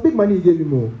 It was big money he gave him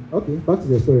more. Okay, back to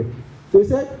the story. So he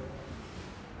said,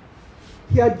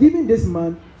 he had given this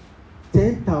man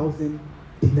 10,000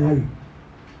 denarii.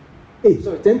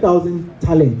 10,000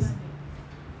 talents.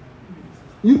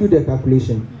 You do the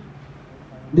calculation.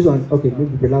 This one, okay,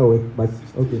 maybe below it, but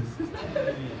okay.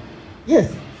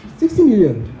 Yes, 60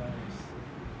 million.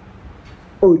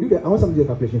 Oh, do that. I want somebody to do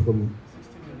the calculation for me.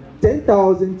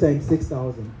 10,000 times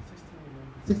 6,000.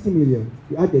 60 million.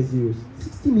 You add the zeros.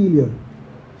 60 million.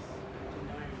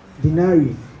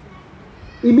 Denarii.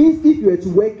 It means if you were to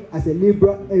work as a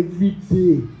laborer every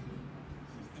day,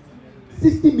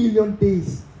 60 million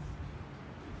days.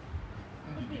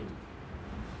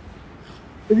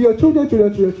 If your children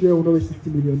will know 60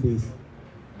 million days.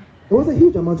 It was a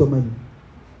huge amount of money.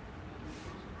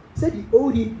 He said he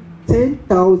owed him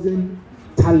 10,000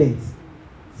 talents,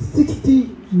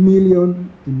 60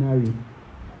 million denarii.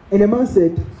 And the man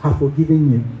said, I've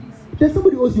forgiven you. Then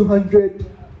somebody owes you 100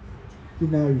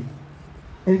 denarii.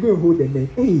 And you go and hold the neck.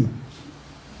 Hey.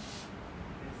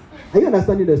 Are you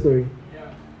understanding the story?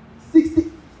 Yeah.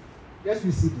 60. Let's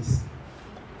you see this.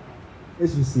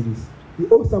 Let's you see this. He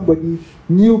owed somebody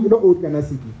new, not old Ghana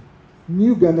cedi,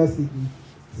 new Ghana cedi,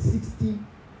 60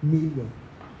 million.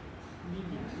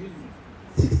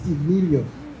 60 million.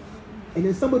 And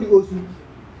then somebody owes you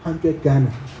 100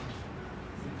 Ghana.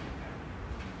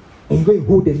 And you go and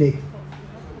hold the neck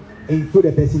and you throw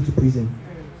the person to prison.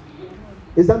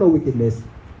 Is that not wickedness?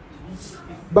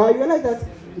 But you realize that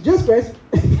Jesus Christ,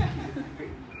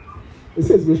 it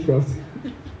says witchcraft.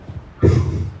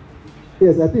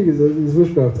 Yes, I think it's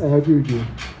witchcraft. I agree with you.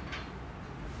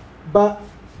 But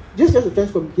Jesus Christ was trying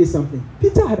to communicate something.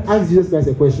 Peter had asked Jesus Christ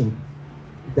a question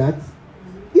that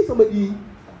if somebody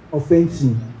offends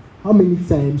you, how many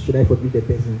times should I forgive the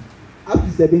person? Up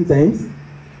to 7 times?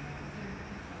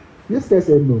 Jesus Christ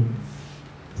said no.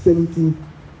 70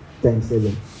 times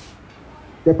 7.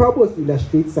 The parable was to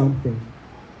illustrate something.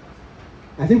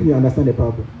 I think we understand the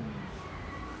parable.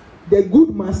 The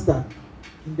good master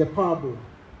in the parable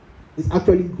is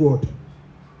actually God.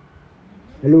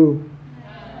 Hello?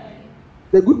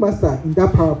 The good master in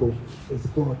that parable is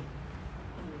God.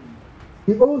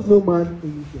 He owes no man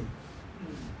anything.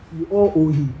 You all owe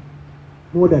him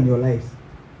more than your lives.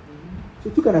 So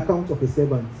he took an account of a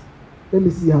servant. Let me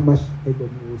see how much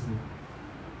everybody owes me.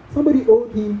 Somebody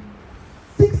owed him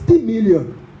 60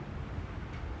 million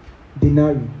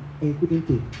denarii and he couldn't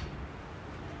pay.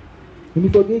 And he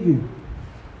forgave you.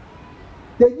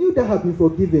 Then you that have been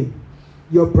forgiven,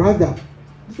 your brother,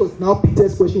 this was now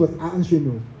Peter's question was answering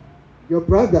you. Your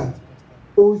brother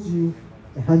owes you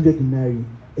 100 denarii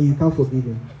and you can't forgive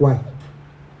him. Why?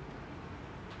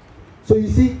 So you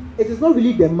see, it is not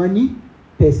really the money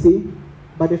per se,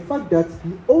 but the fact that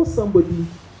you owe somebody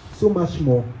so much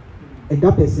more and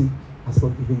that person has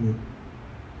forgiven you.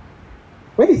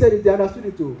 When he said it, they understood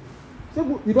it too.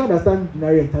 So you don't understand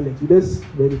denarii and talents. You just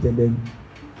read it and then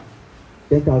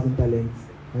 10,000 talents,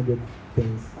 100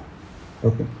 pennies.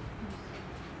 Okay.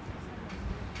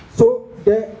 So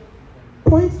the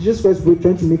point Jesus Christ was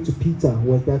trying to make to Peter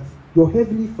was that your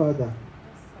heavenly Father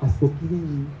has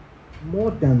forgiven you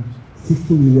more than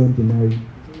 60 million denarii.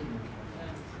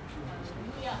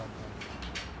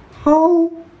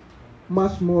 How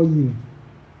much more you?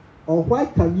 Or why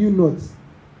can you not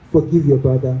forgive your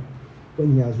brother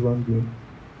when he has wronged you?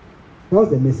 That was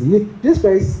the message. Jesus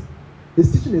Christ,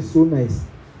 his teaching is so nice.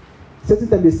 Certain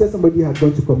time they said somebody had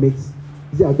gone to commit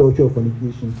adultery or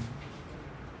fornication.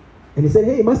 And he said,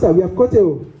 hey, master, we have caught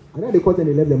you. And then they caught and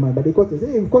they left the man, but they caught us.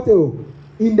 Hey, we've caught you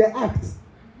in the act.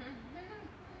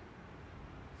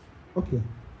 Okay.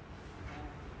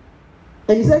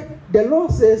 And he said, the law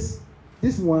says,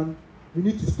 this one, we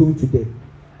need to stone to death.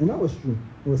 And that was true.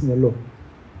 It was in the law.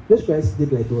 Jesus Christ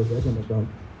did like it was right on the ground.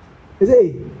 He said,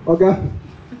 hey, Oga,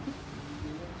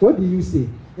 what do you say?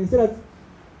 And he said that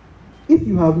if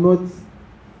you have not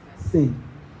sinned,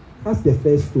 cast the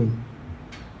first stone.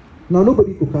 Now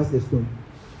nobody could cast the stone.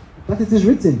 But it is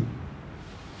written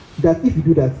that if you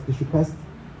do that, they should cast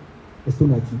a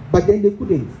stone at you. But then they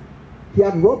couldn't. He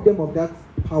had robbed them of that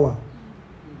power.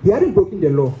 He hadn't broken the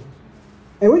law.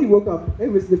 And when he woke up,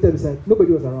 everybody lifted his head.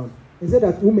 Nobody was around. He said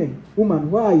that, woman,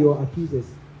 where are your accusers?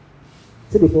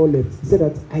 He said they all left. He said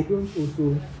that, I don't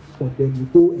also condemn you.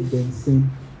 Go and then sin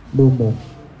no more.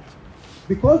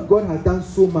 Because God has done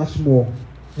so much more,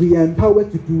 we are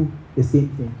empowered to do the same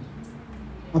thing.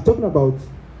 I'm talking about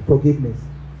forgiveness.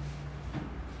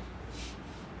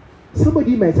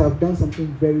 Somebody might have done something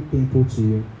very painful to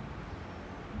you.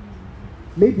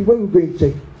 Maybe when we go and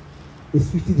check, it's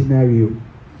 50 denarii.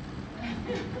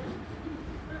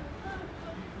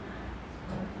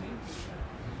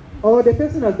 Or the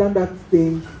person has done that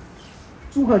thing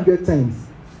 200 times.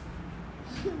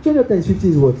 200 times 50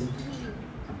 is what?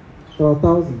 Or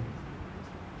 1,000.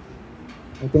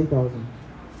 Or 10,000.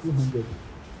 250.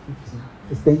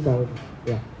 It's 10,000.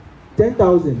 Yeah.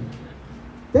 10,000.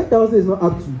 10,000 is not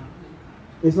up to.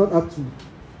 It's not up to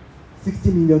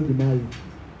 60 million denarii.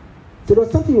 So there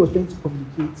was something he was trying to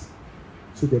communicate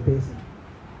to the person.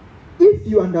 If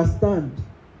you understand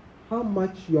how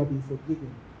much you have been forgiven,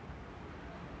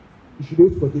 you should be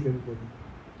able to forgive everybody,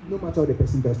 no matter what the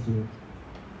person does to you.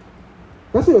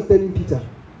 That's what he was telling Peter.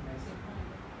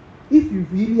 If you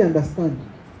really understand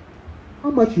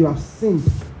how much you have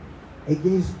sinned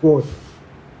against God,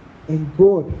 and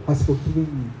God has forgiven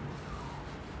you,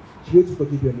 you should be able to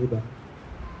forgive your neighbor.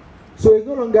 So it's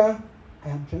no longer, I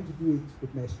am trying to do it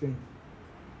with my strength.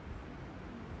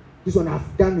 This one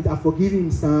I've done it, I've forgiven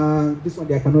him, son. This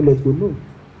one I cannot let go. No.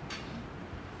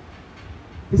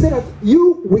 He said that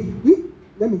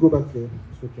let me go back to the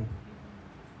scripture.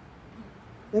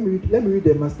 Let me read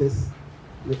the master's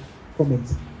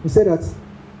comments. He said that,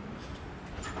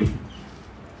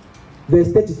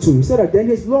 verse 32, he said that then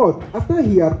his Lord, after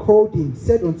he had called him,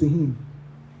 said unto him,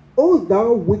 O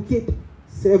thou wicked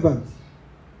servant.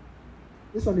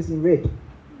 This one is in red.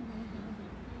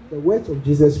 The words of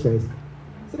Jesus Christ.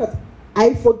 He said that,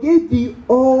 I forgave thee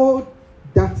all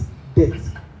that debt,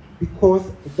 because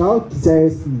thou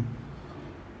desirest me.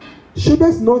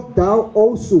 Shouldest not thou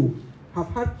also have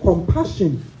had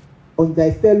compassion on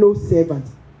thy fellow servant,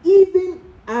 even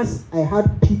as I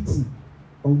had pity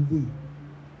on thee?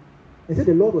 He said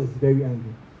the Lord was very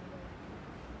angry.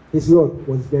 His Lord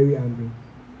was very angry.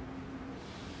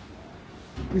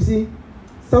 You see,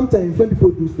 sometimes when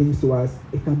people do things to us,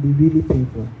 it can be really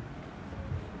painful.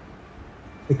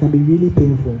 It can be really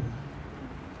painful.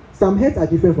 Some hurts are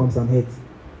different from some hurts.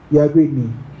 You agree with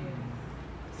me?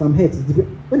 Some hurts is different.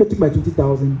 When they took my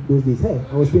 20,000 those days, hey,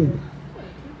 I was pained.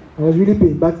 I was really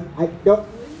pained. But you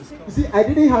see, I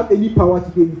didn't have any power to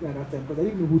do anything at that time because I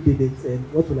didn't know who did it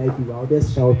and what will I do. I'll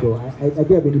just shout or I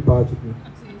didn't have any power to do.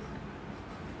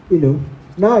 You know,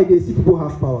 nowadays people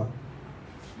have power.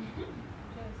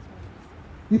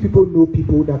 You people know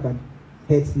people that can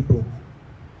hurt people.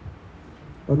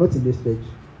 But not in this church.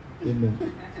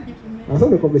 Amen. I was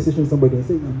having a conversation with somebody and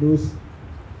said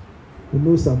he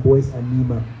knows some boys are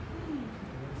Nima.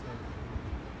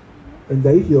 And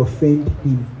that if you offend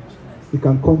him, you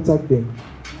can contact them.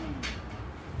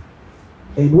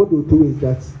 And what they'll do is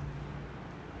that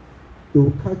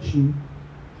they'll catch you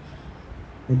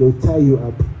and they'll tie you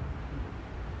up.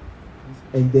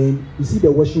 And then you see the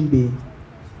washing bay,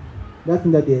 that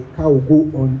thing that the car will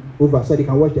go on over so they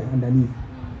can wash their underneath.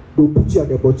 They'll put you at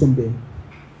the bottom there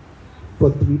for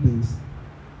 3 days.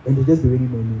 And they'll just be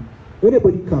raining on you. When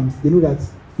anybody comes, they know that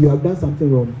you have done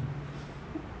something wrong.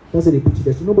 That's why they put you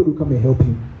there. So nobody will come and help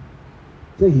you.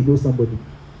 So he knows somebody.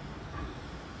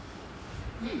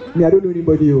 Me, I don't know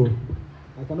anybody.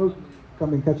 I cannot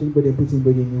come and catch anybody and put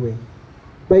anybody anywhere.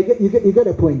 But you get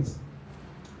the point.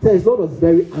 So his Lord was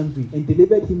very angry and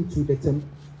delivered him to the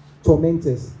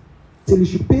tormentors. till you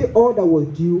should pay all that was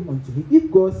due unto him.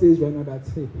 If God says right now that,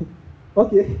 hey,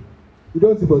 okay, you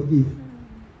don't forgive,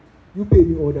 you pay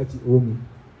me all that you owe me.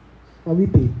 Can we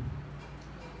pay?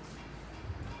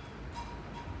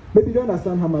 Maybe you don't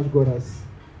understand how much God has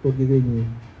forgiven you.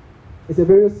 It's a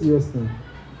very serious thing.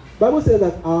 Bible says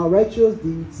that our righteous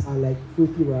deeds are like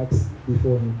filthy rags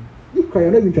before him. You cry,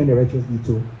 you're not even trying the righteous deed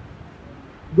too.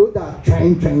 Those that are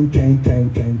trying. He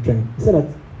said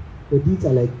that the deeds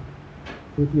are like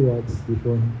filthy rags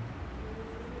before him.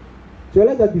 So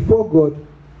realize that before God,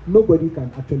 nobody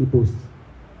can actually boast.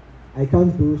 I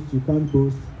can't boast, you can't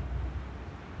boast.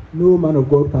 No man of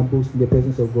God can boast in the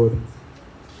presence of God.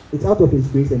 It's out of his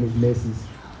grace and his mercies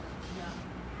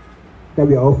that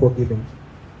we are all forgiven.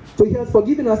 So he has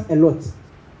forgiven us a lot,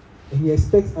 and he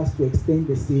expects us to extend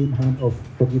the same hand of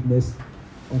forgiveness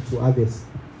unto others.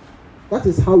 That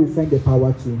is how we find the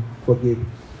power to forgive.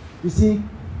 You see,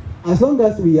 as long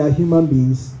as we are human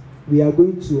beings, we are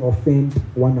going to offend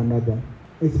one another.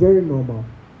 It's very normal,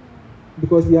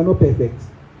 because we are not perfect.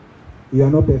 You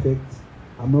are not perfect.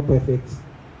 I'm not perfect.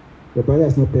 Your brother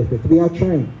is not perfect. We are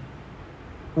trying.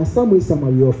 But some way, somehow,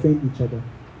 we offend each other.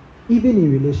 Even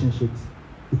in relationships,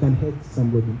 you can hurt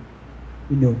somebody.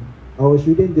 You know, I was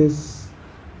reading this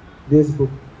book.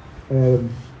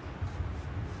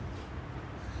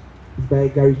 It's by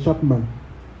Gary Chapman.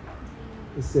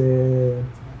 It's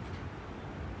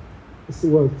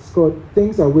called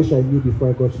Things I Wish I Knew Before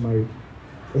I Got Married.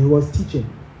 And he was teaching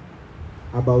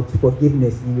about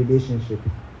forgiveness in relationship.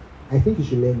 I think you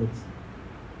should learn it.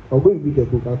 I'll go and read the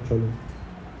book actually.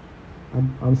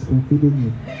 I'm spoon feeding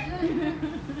you.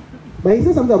 But he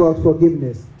said something about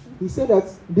forgiveness. He said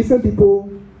that different people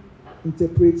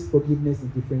interpret forgiveness in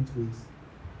different ways.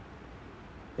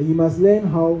 And you must learn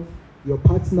how your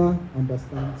partner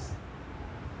understands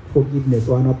forgiveness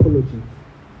or an apology.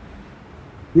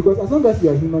 Because as long as you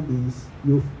are human beings,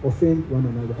 you offend one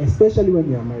another, especially when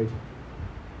you are married.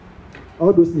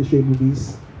 All those Nisha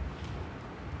movies,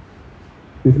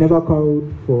 we've never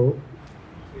quarreled for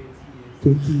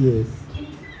 20 years.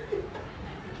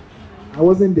 I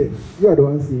wasn't there. You are the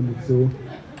one saying it, so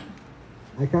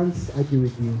I can't argue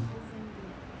with you.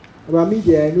 But me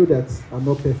there, I know that I'm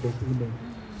not perfect. Amen.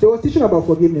 So I was teaching about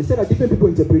forgiveness. Said that different people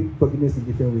interpret forgiveness in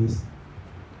different ways.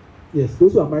 Yes,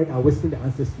 those who are married are whispering the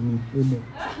answers to me. Amen.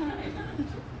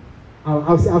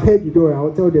 I've heard you do.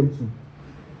 I'll tell them too.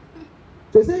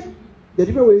 So I said there are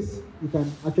different ways you can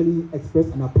actually express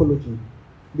an apology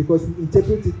because we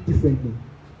interpret it differently.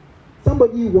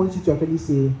 Somebody wants you to actually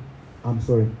say, "I'm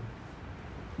sorry."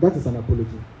 That is an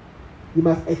apology. You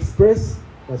must express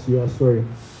that you are sorry.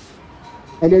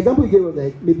 And the example you gave was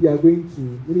like, maybe you are going to,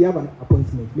 maybe you have an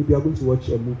appointment, maybe you are going to watch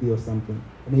a movie or something,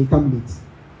 and then you come late.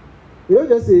 You don't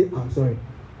just say, "I'm sorry."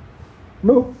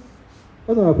 No,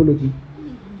 that's not an apology.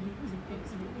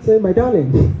 Say, "My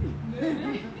darling,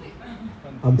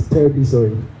 I'm terribly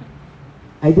sorry.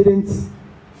 I didn't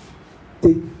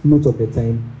take note of the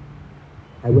time.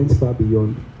 I went far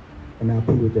beyond, and I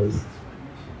apologize."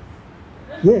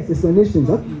 Yes, explanations.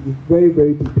 That is very,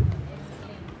 very deep.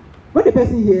 When the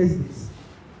person hears this,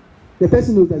 the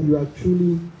person knows that you are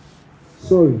truly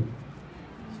sorry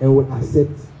and will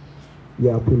accept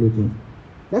your apology.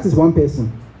 That is one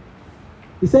person.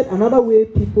 He said another way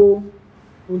people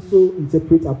also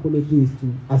interpret apology is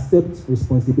to accept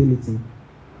responsibility.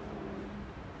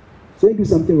 So you do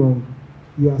something wrong,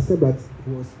 you accept that it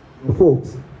was your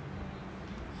fault.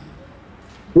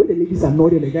 When the ladies are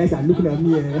nodding, the guys are looking at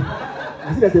me.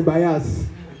 I see that's a bias.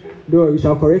 No, we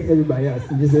shall correct every bias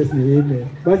in Jesus' name. Amen.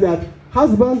 But that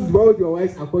husbands dwell with your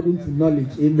wives according to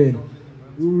knowledge. Amen.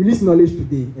 We release knowledge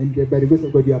today, and by the grace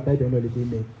of God, you apply the knowledge.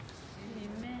 Amen.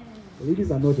 Amen. The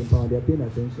ladies are not empowered; they are paying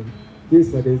attention. This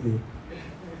is Father's Day.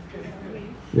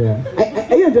 Yeah.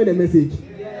 Are you enjoying the message?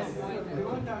 Yes.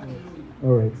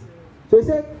 All right. So he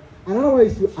said another one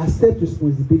is to accept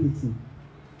responsibility.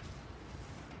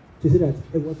 To say that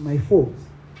it was my fault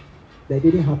that it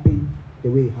didn't happen the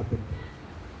way it happened.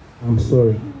 I'm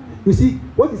sorry. You see,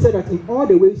 what he said that in all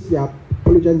the ways you are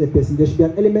apologizing to the person, there should be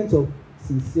an element of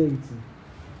sincerity.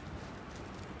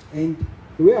 And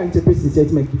the way I interpret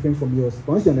sincerity might be different from yours.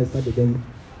 But once you understand it, then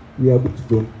we are good to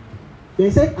go. Then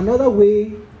he said another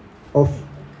way of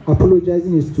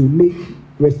apologizing is to make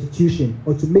restitution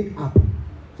or to make up.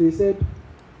 So he said,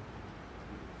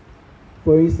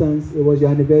 for instance, it was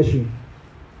your anniversary,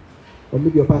 or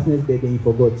maybe your partner's birthday and you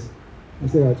forgot. You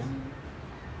say that,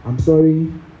 "I'm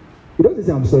sorry." You don't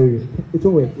say, "I'm sorry." It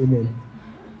won't work. Amen.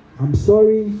 "I'm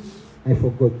sorry, I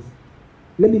forgot.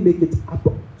 Let me make it up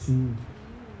to you.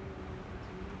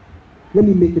 Let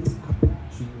me make it up to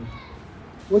you.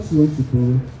 What you want to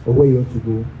do or where you want to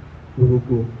go, we will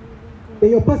go. then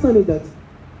your pastor knows that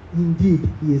indeed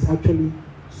he is actually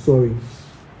sorry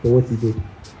for what he did.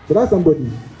 So that's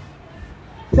somebody.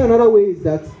 So another way is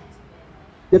that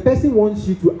the person wants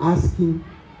you to ask him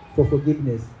for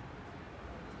forgiveness.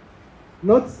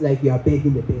 Not like you are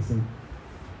begging the person,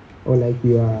 or like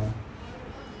you are,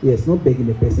 yes, not begging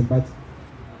the person, but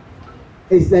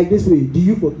it's like this way: do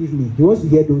you forgive me? He wants to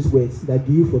hear those words, that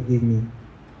do you forgive me?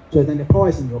 So then the power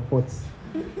is in your heart.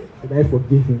 Should I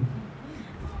forgive him?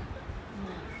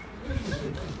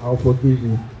 I'll forgive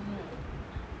you.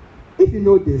 If you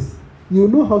know this, you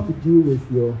know how to deal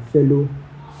with your fellow,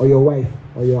 or your wife,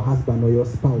 or your husband, or your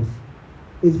spouse.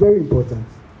 It's very important.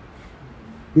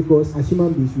 Because as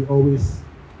human beings, we always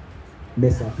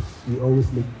mess up. We always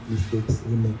make mistakes.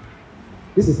 Amen.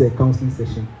 This is a counseling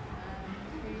session.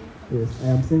 Yes, I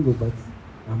am single, but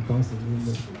I'm counseling.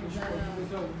 Amen.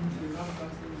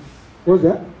 What's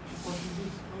that?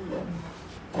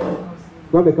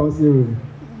 We have a counseling room.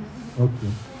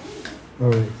 Okay.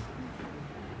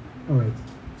 All right.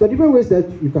 So different ways that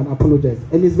you can apologize.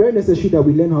 And it's very necessary that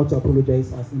we learn how to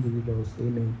apologize as individuals.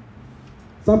 Amen.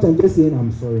 Sometimes just saying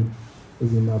I'm sorry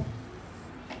is enough.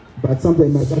 But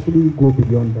sometimes it might actually go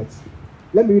beyond that.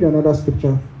 Let me read another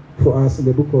scripture for us in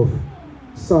the book of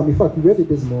Psalm. In fact, we read it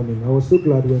this morning. I was so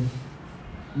glad when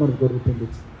man of God opened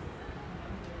it.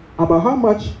 About how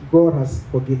much God has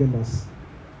forgiven us.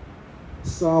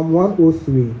 Psalm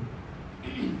 103.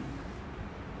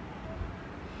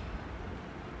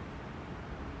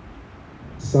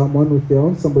 Psalm 103. I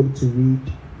want somebody to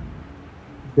read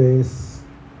verse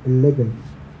 11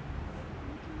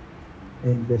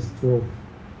 and verse 12.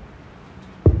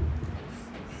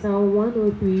 Psalm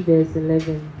 103 verse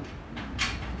 11.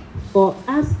 For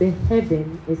as the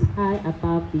heaven is high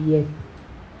above the earth,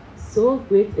 so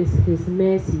great is his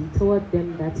mercy toward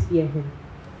them that fear him.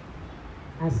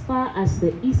 As far as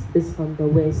the east is from the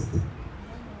west,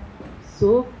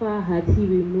 so far had he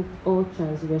removed all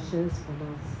transgressions from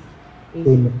us.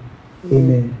 Amen.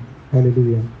 Amen.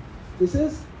 Hallelujah. It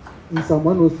says in Psalm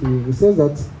 103, it says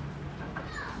that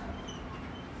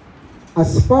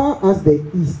as far as the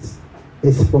east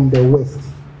is from the west,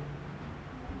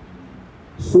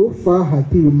 so far hath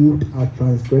he removed our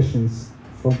transgressions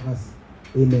from us.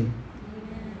 Amen.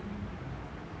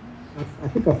 I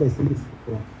think I've explained this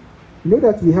before. You know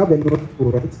that we have a North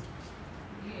Pole, right?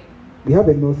 We have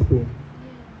a North Pole.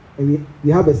 And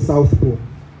we have a South Pole.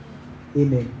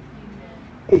 Amen.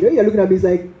 Hey, the way you're looking at me is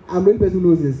like, I'm the only person who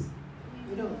knows this.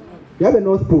 You have a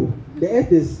North Pole. The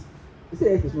earth is, they say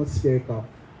the earth is not spherical.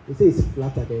 They say it's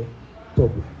flat at the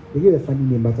top. They give a funny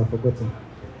name, but I've forgotten.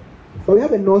 But we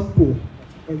have a North Pole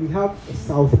and we have a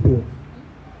South Pole.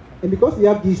 And because we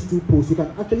have these two poles, you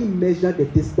can actually measure the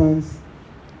distance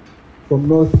from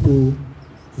North Pole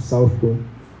to South Pole.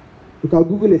 You can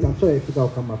Google it, I'm sure a figure will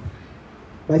come up.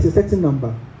 But it's a certain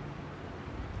number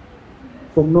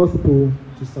from North Pole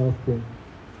to South Pole.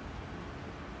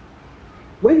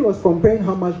 When he was comparing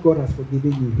how much God has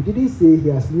forgiven you, he didn't say he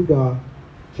has moved our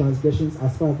transgressions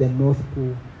as far as the North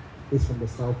Pole is from the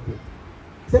South Pole.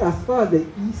 He said as far as the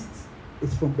East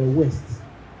is from the West.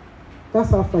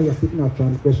 That's how far he has taken our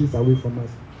transgressions away from us.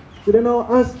 So then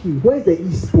I'll ask you, where is the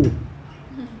East Pole?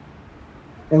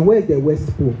 And where is the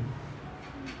West Pole?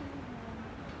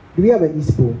 Do we have an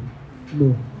East Pole?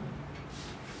 No.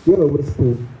 Do we have a West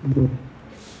Pole? No.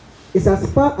 It's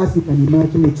as far as you can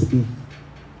imagine it to be.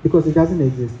 Because it doesn't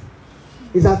exist.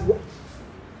 It's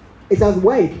as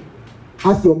wide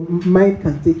as your mind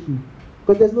can take you.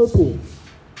 Because there's no pole.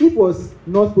 If it was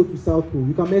North Pole to South Pole,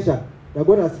 you can measure that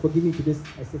God has forgiven you to this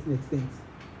a certain extent.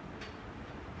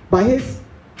 But his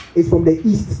is from the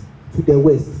east to the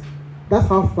west. That's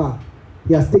how far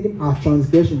he has taken our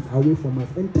transgressions away from us.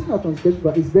 And taking our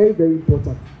transgressions is very, very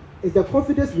important. It's the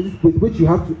confidence with which you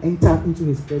have to enter into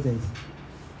his presence.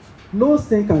 No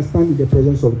sin can stand in the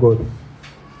presence of God.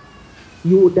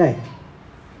 You will die.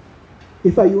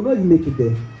 In fact, you will not even make it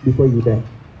there before you die.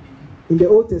 In the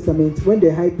Old Testament, when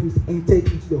the high priest entered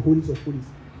into the holies of holies,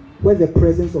 where the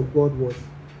presence of God was,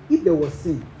 if there was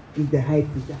sin in the high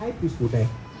priest will die.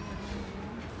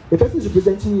 The person is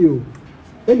representing you.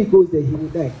 When he goes there, he will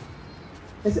die.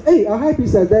 And say, hey, our high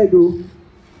priest has died though.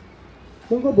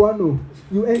 Mongo Buano,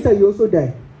 you enter, you also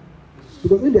die.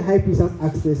 Because when the high priest has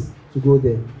access to go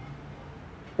there.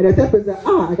 And the third person,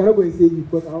 I cannot go and save you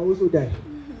because I will also die.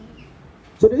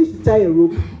 So they used to tie a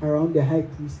rope around the high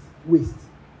priest's waist.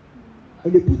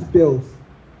 And they put bells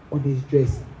on his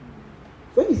dress.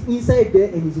 When he's inside there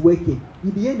and he's working,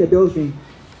 you hear the bells ring.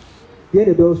 Hear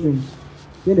the bells ring.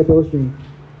 Hear the bells ring.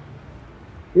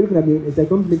 You're looking at me, it's like,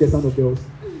 don't make the sound of bells.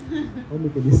 Don't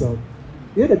make any sound.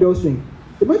 You hear the bells ring.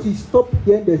 The moment you stop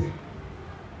hearing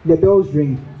the bells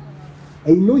ring,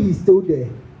 and you know he's still there.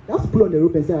 You have to pull on the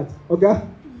rope and say, "Okay,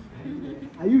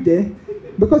 are you there?"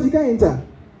 Because you can't enter.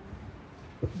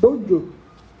 Don't joke.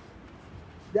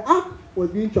 The ark was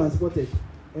being transported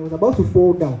and was about to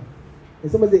fall down.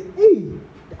 And somebody said, "Hey,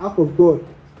 the ark of God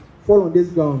fall on this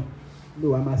ground.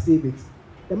 No, I must save it."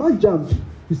 The man jumped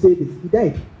to save it. He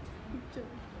died.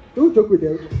 Don't joke with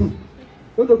them.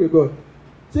 Don't joke with God.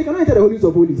 So you cannot enter the holies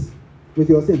of holies with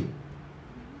your sin.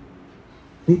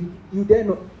 You dare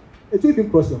not. It will even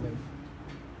cross your mind.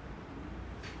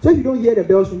 So if you don't hear the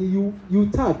bells ringing, you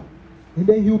tag. And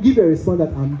then you give a response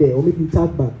that I'm there. Or maybe you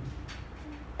tag back.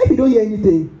 If you don't hear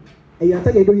anything, and you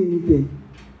attack and you don't hear anything,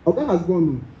 Oga has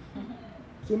gone.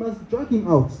 So you must drag him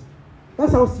out.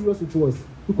 That's how serious it was.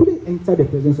 You couldn't enter the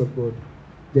presence of God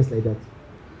just like that.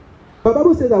 But the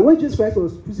Bible says that when Jesus Christ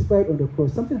was crucified on the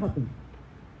cross, something happened.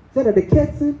 It said that the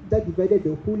curtain that divided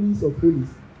the holies of holies,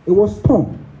 it was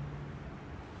torn.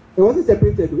 It wasn't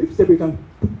separated. If you separate,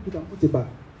 you can put it back.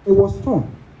 It was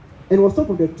torn. And it was torn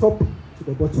from the top to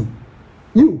the bottom.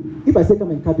 You, if I say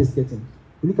come and cut this curtain,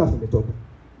 will you cut from the top?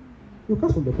 You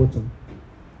cut from the bottom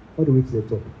all the way to the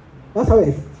top. That's how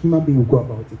a human being will go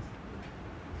about it.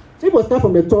 So it was cut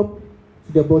from the top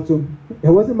to the bottom. It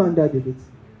wasn't man that did it.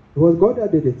 It was God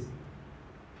that did it.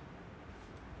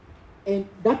 And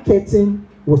that curtain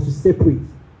was to separate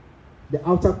the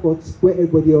outer courts where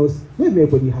everybody else, not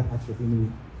everybody had access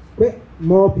anyway, where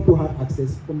more people had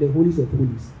access from the holies of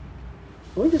holies.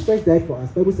 But when Jesus Christ died for us,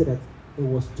 the Bible said that it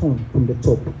was torn from the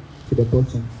top to the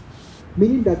bottom.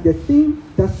 Meaning that the thing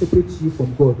that separates you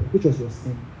from God, which was your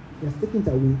sin, He has taken it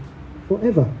away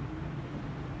forever.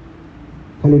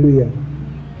 Hallelujah.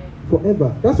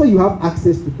 Forever. That's why you have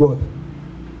access to God.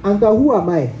 And who am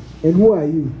I and who are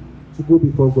you to go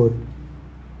before God?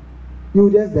 You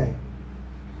will just die.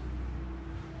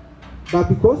 But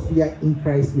because we are in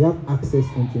Christ, we have access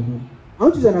unto Him. I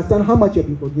want you to understand how much you have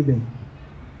been forgiven.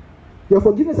 Your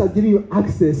forgiveness has given you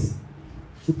access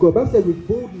to God. The Bible said, with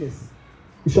boldness,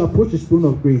 you shall approach His throne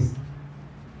of grace.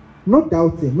 Not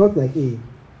doubting, not like, hey,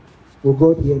 will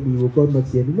God hear me? Will God not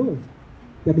hear me? No.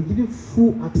 You have been given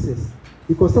full access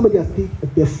because somebody has paid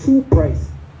the full price.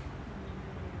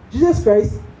 Jesus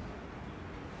Christ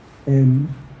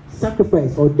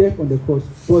sacrifice or death on the cross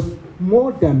was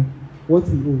more than what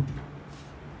we owed.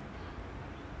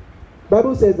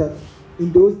 Bible says that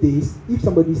in those days, if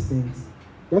somebody sins,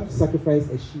 you have to sacrifice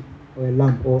a sheep or a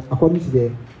lamb, or according to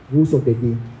the rules of the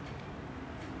day,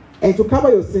 and to cover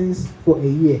your sins for a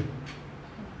year.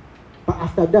 But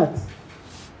after that,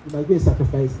 you might go and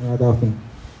sacrifice another thing.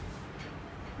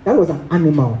 That was an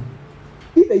animal.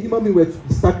 If a human being were to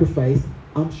be sacrificed,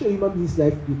 I'm sure a human being's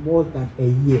life would be more than a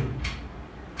year.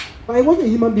 But it wasn't a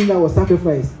human being that was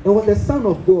sacrificed. It was the Son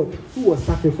of God who was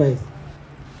sacrificed.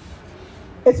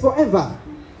 It's forever.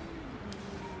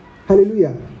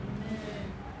 Hallelujah.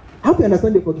 I hope you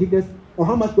understand the forgiveness or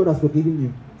how much God has forgiven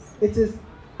you. It is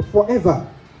forever.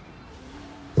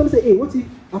 Some say, hey, what if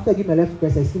after I give my life to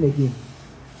Christ, I sin again?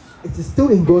 It is still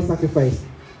in God's sacrifice.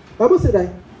 The Bible said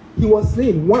that He was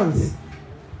slain once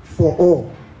for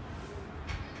all.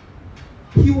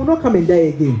 He will not come and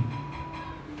die again.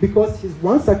 Because His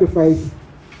one sacrifice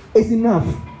is enough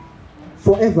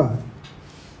forever.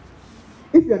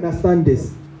 If you understand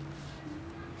this,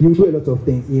 you do a lot of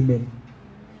things. Amen.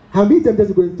 I'm being tempted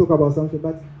to go and talk about something,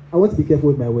 but I want to be careful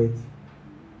with my words.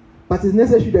 But it's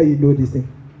necessary that you know this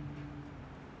thing.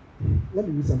 Let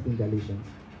me read something in Galatians.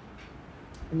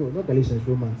 No, not Galatians,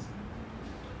 Romans.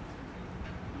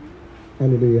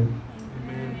 Hallelujah.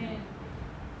 Amen.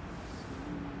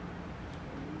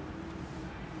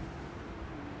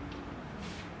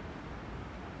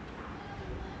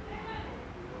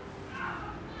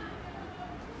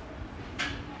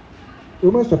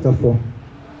 Romans chapter 4.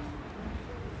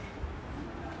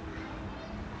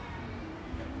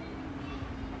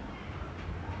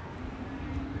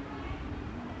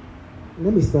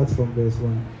 Let me start from verse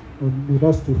 1. Oh, no,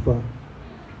 that's too far.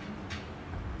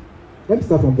 Let me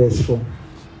start from verse 4.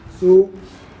 So,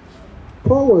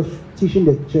 Paul was teaching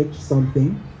the church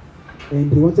something,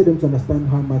 and he wanted them to understand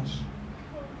how much.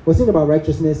 He was saying about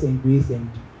righteousness and grace and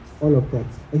all of that.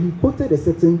 And he quoted a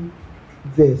certain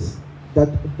verse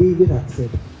that David had said.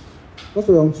 That's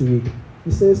what I want to read.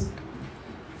 He says,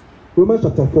 Romans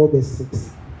chapter 4, verse 6.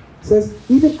 It says,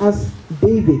 even as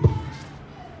David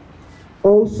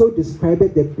also described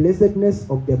the blessedness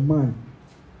of the man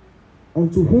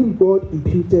unto whom God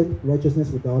imputed righteousness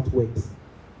without works.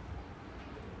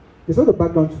 There's not a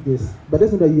background to this, but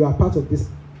let's know that you are part of this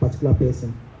particular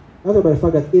person. That's about the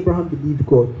fact that Abraham believed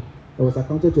God and was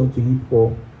accounted unto him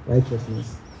for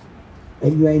righteousness.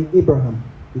 And you are in Abraham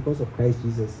because of Christ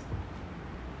Jesus.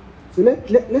 So let's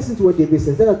listen to what David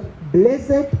says. That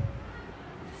blessed,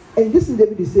 and this thing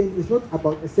David is saying is not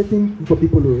about a certain group of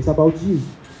people, it's about you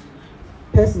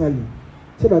personally.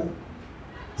 So that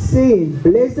saying,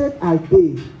 blessed are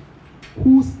they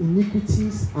whose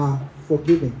iniquities are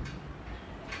forgiven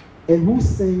and whose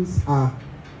sins are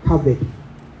covered.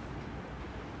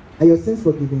 Are your sins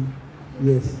forgiven?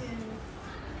 Yes.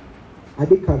 Are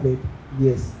they covered?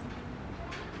 Yes.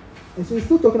 And so he's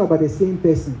still talking about the same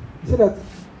person. He said that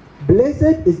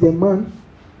blessed is the man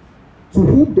to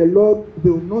whom the Lord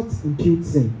will not impute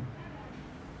sin.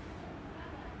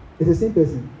 It's the same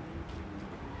person.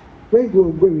 When you go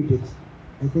read it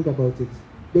and think about it,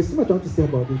 there's so much I want to say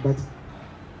about it, but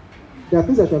there are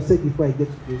things I should have said before I get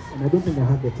to this, and I don't think I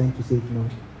have the time to say it now.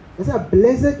 I said,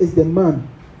 blessed is the man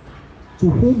to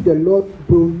whom the Lord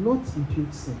will not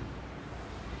impute sin.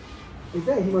 Is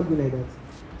there a human being like that?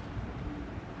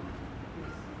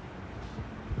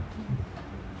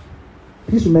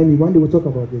 Please remind me, one day we'll talk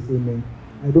about this, amen.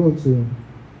 I don't want to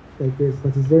digress,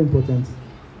 but it's very important.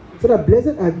 So that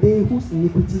blessed are they whose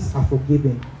iniquities are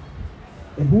forgiven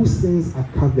and whose sins are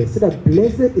covered. So that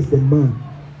blessed is the man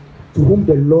to whom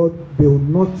the Lord will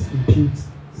not impute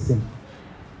sin.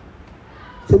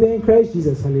 So we are in Christ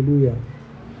Jesus, hallelujah.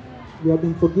 We have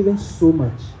been forgiven so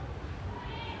much.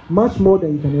 Much more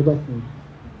than you can ever think.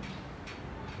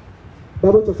 The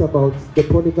Bible talks about the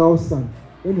prodigal son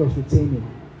when he was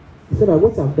returning. He said that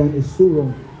what I've done is so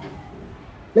wrong.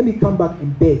 Let me come back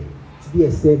and beg to be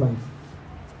a servant.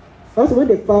 Also, when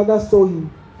the father saw him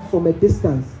from a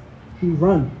distance, he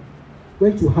ran,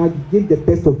 went to hug, gave the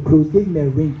best of clothes, gave him a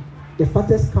ring, the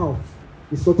fattest calf.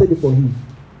 He sorted it for him.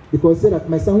 Because he said that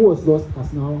my son who was lost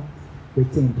has now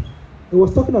returned. He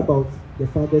was talking about the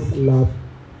father's love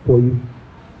for you.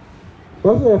 But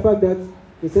also the fact that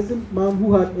a certain man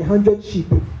who had 100 sheep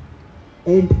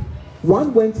and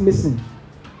one went missing.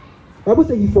 The Bible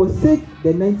says he forsake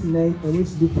the 99 and went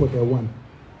to look for the one.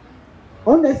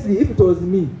 Honestly, if it was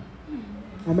me,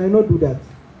 I might not do that.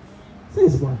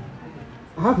 Says one.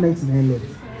 I have 99 left.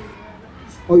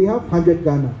 Or you have 100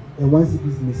 Ghana and one CP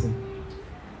is missing.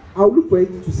 I'll look for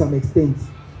it to some extent.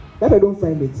 If I don't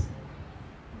find it,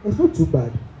 it's not too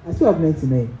bad. I still have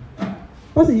 99.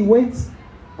 But he went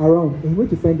around and he went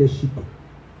to find the sheep.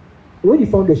 And when he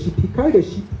found the sheep, he carried the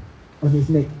sheep on his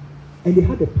neck and they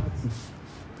had a party.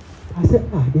 I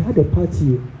said, they had a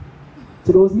party.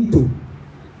 So there was me too.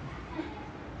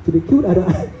 So they killed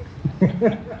other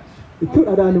they killed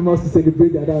other animals to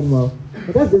celebrate the other animal.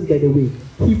 But that's just by the way.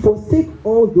 He forsake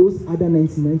all those other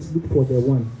 99 to look for the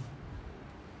one.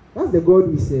 That's the God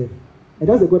we serve. And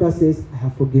that's the God that says, I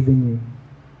have forgiven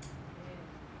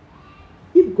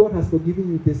you. If God has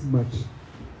forgiven you this much,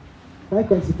 why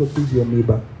can't you forgive your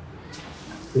neighbor?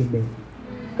 Amen.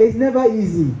 It's never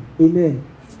easy. Amen.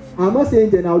 I'm not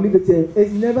saying that I'll leave it here.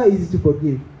 It's never easy to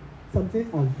forgive. Some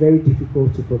things are very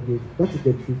difficult to forgive. That is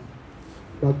the truth.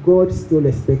 But God still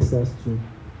expects us to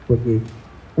forgive.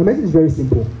 My message is very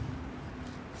simple.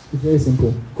 It's very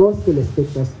simple. God still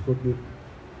expects us to forgive.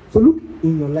 So look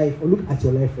in your life, or look at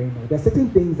your life right now. There are certain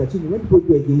things that when people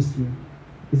do against you,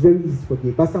 it's very easy to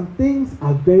forgive. But some things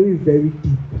are very, very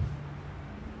deep.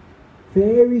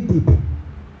 Very deep.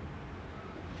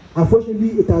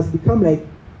 Unfortunately, it has become like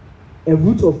a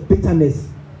root of bitterness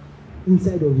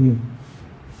inside of you.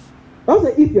 That's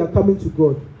like if you are coming to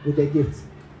God with a gift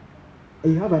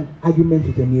and you have an argument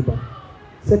with your neighbor,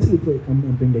 settle it before you come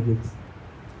and bring the gift.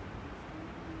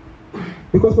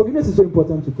 Because forgiveness is so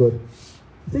important to God.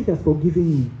 He said he has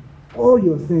forgiven you all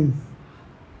your sins.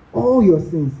 All your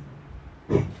sins.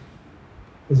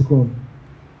 It's gone.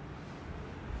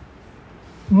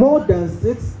 More than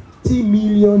 60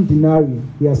 million denarii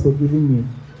he has forgiven you.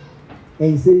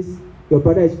 And he says, your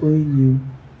brother is owing you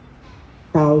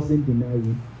 1,000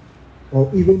 denarii, or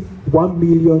even 1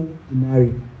 million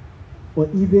denarii, or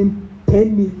even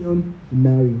 10 million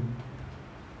denarii.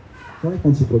 Why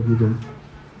can't you forgive him?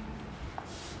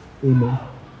 Amen.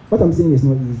 What I'm saying is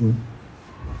not easy.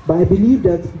 But I believe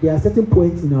that there are certain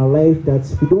points in our life that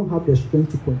we don't have the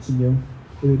strength to continue.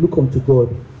 We look unto God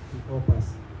to help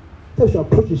us. So we should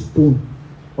approach His throne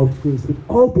of grace with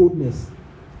all boldness,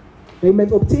 that we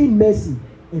might obtain mercy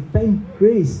and find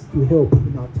grace to help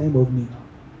in our time of need.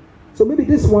 So maybe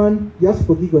this one, you have to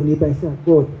forgive your neighbor and say,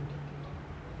 God,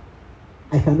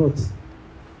 I cannot.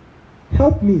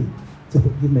 Help me to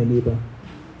forgive my neighbor.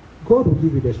 God will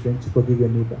give you the strength to forgive your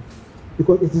neighbor.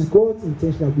 Because it is God's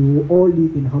intention that we will all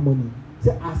live in harmony.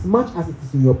 So as much as it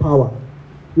is in your power,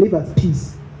 live at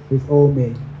peace with all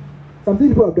men. Something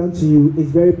people have done to you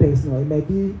is very personal. It might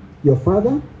be your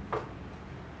father.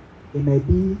 It might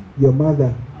be your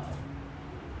mother.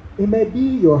 It might be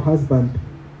your husband.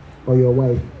 or your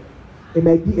wife. It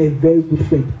might be a very good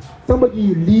friend. Somebody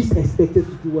you least expected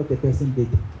to do what the person did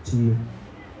to you.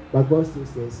 But God still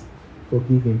says,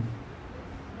 forgive him.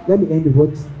 Let me end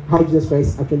with how Jesus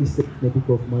Christ actually said in the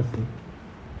book of Matthew.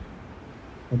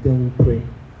 And then we'll pray.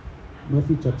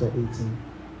 Matthew chapter 18.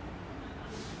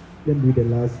 Let me read the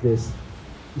last verse.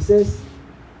 He says,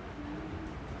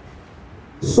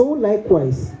 so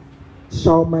likewise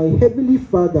shall my heavenly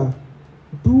Father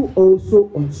do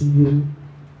also unto you,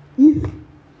 if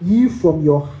ye from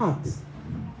your heart,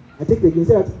 I take it again,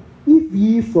 say that, if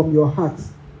ye from your heart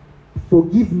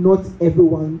forgive not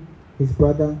everyone his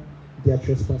brother their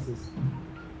trespasses.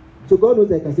 So God knows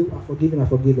that I can say, I've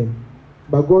forgiven.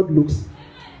 But God looks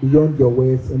beyond your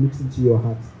words and looks into your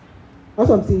heart. That's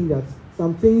what I'm saying, that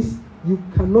some things you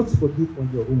cannot forgive on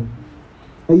your own.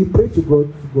 And you pray to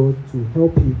God to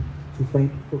help you to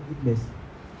find forgiveness.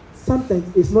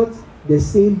 Sometimes it's not the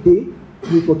same day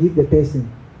you forgive the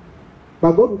person,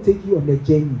 but God will take you on a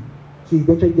journey to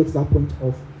eventually get to that point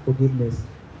of forgiveness.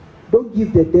 Don't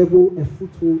give the devil a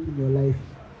foothold in your life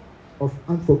of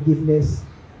unforgiveness,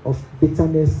 of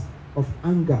bitterness, of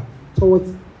anger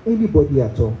towards anybody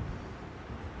at all.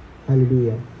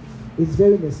 Hallelujah. It's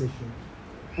very necessary.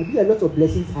 I think a lot of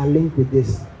blessings are linked with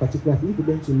this, particularly if you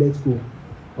learn to let go.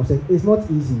 It's not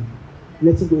easy.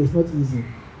 Letting go is not easy.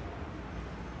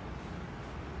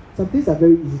 Some things are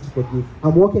very easy to forgive.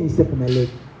 I'm walking, you step on my leg,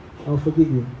 I'll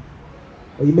forgive you.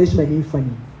 Or you mention my name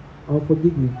funny, I'll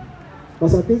forgive you. But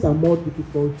some things are more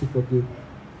difficult to forgive.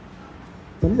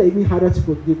 Some things are even harder to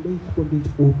forgive when you keep on doing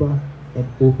it over and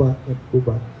over and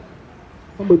over.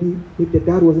 Somebody, if the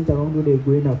dad wasn't around when they were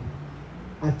growing up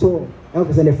at all, all of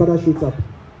a sudden the father shoots up.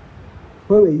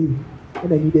 Where were you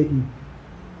when I needed you?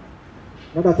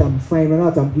 Now that I'm fine, now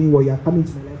that I'm doing what, you're coming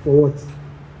to my life for what?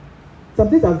 Some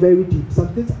things are very deep.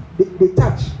 Some things, they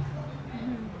touch.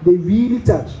 They really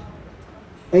touch.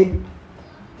 And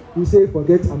you say,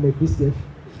 forget I'm a Christian.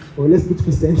 Or let's put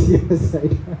Christians here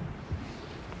aside.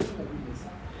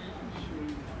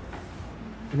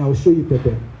 And I will show you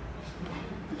Pepe.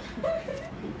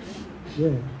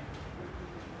 Yeah.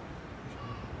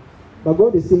 But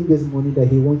God is saying this morning that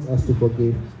He wants us to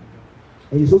forgive.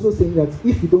 And He's also saying that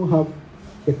if you don't have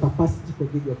the capacity to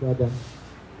forgive your brother,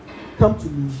 come to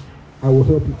me, I will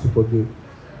help you to forgive.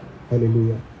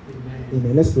 Hallelujah.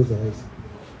 Amen. Let's close our eyes.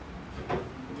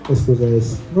 Let's close our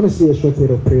eyes. I'm going to say a short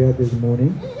word of prayer this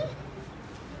morning.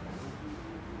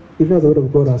 Even as the word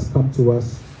of God has come to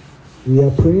us, we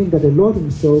are praying that the Lord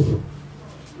Himself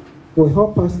will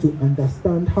help us to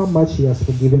understand how much He has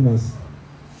forgiven us.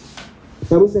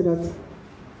 The Bible said that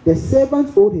the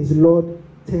servant owed his Lord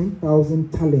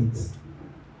 10,000 talents.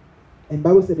 And the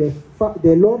Bible said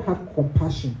the Lord had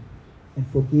compassion and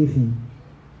forgave him.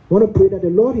 I want to pray that the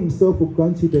Lord Himself will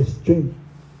grant you the strength,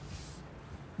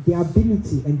 the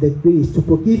ability, and the grace to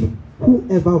forgive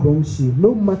whoever wrongs you,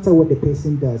 no matter what the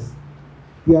person does.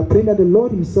 We are praying that the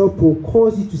Lord Himself will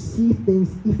cause you to see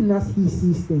things even as He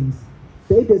sees things.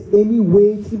 That if there's any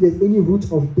weight, if there's any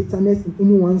root of bitterness in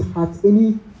anyone's heart,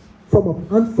 any form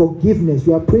of unforgiveness,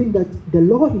 we are praying that the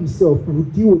Lord Himself will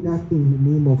deal with that thing in the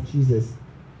name of Jesus.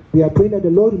 We are praying that the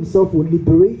Lord Himself will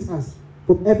liberate us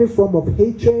from every form of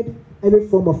hatred, every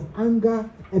form of anger,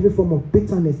 every form of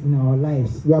bitterness in our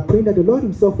lives. We are praying that the Lord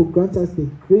Himself will grant us the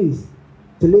grace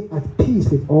to live at peace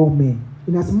with all men,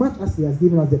 in as much as He has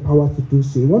given us the power to do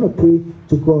so. We want to pray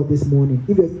to God this morning.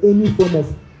 If there's any form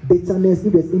of bitterness,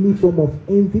 if there's any form of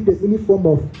envy, if there's any form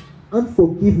of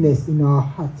unforgiveness in our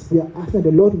hearts, we are asking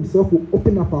that the Lord Himself will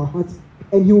open up our hearts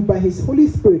and He will, by His Holy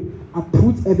Spirit,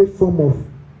 uproot every form of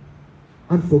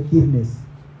unforgiveness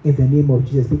in the name of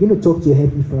Jesus. Begin to talk to your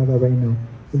Heavenly Father right now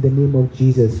in the name of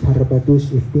Jesus.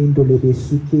 Parabadosh ifendo lebe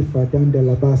suke fadanda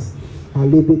labas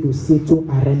halebe do seto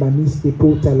aramanis de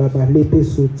pota labalebe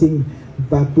sotin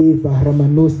vage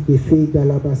varamanos de feda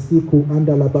labasiku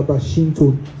anda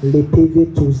lababashinto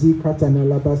lepeve tozi katana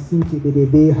labasinti de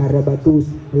debe harabados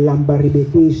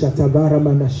lambaribeke shatavara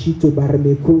manashito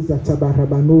barmekuza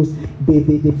tabarabanos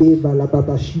bebe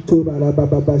balababashito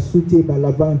balababasute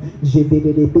balavan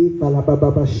jebedebe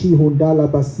balababashi hondala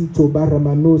basito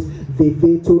baramanos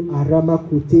veveto arama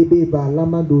kutebe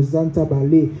balama dozanta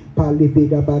bale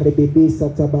paleveda barebebe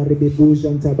satabarebebu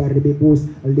janta barebebus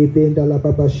levenda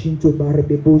lababashinto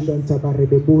barebebus janta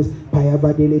barebebus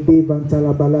payavadelebe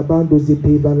vantala balabando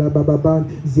zepe balababan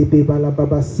zepe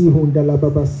balababasi hondala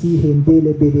babasi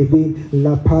hendele bedeve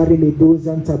la pare le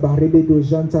dozanta barebedo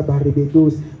janta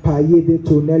barebedos payeve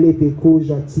tonele beko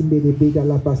jatimbe de bega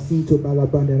la basinto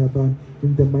balabanda laban.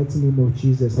 In the mighty name of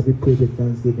Jesus, have we prayed with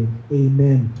thanksgiving?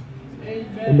 Amen.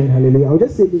 Amen. Hallelujah. I'll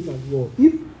just say this as well.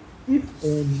 If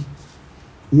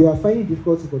you are finding it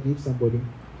difficult to forgive somebody,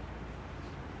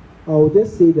 I will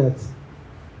just say that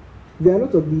there are a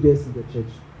lot of leaders in the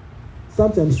church.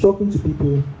 Sometimes talking to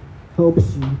people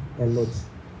helps you a lot.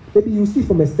 Maybe you see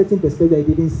from a certain perspective that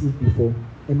you didn't see it before,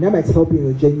 and that might help you in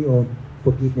your journey on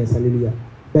forgiveness. Hallelujah.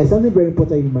 But something very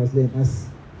important you must learn as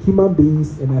human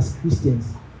beings and as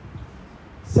Christians.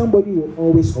 Somebody will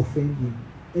always offend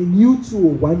you, and you too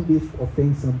will one day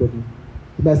offend somebody.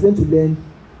 You must learn to learn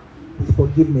with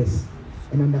forgiveness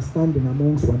and understanding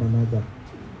amongst one another.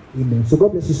 Amen. So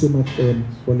God bless you so much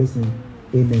for listening.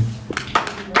 Amen.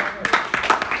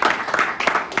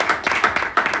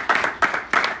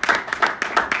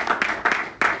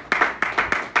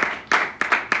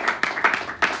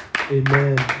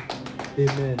 Amen.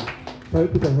 Amen. Can we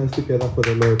put our hands together for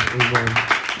the Lord? Amen.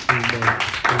 Amen.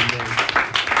 Amen.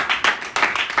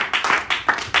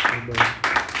 Amen.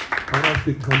 I want us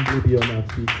to humbly be on our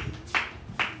feet.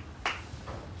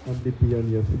 Humbly be on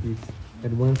your feet.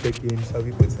 And once again, shall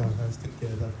we put our hands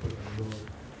together for the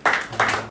Lord?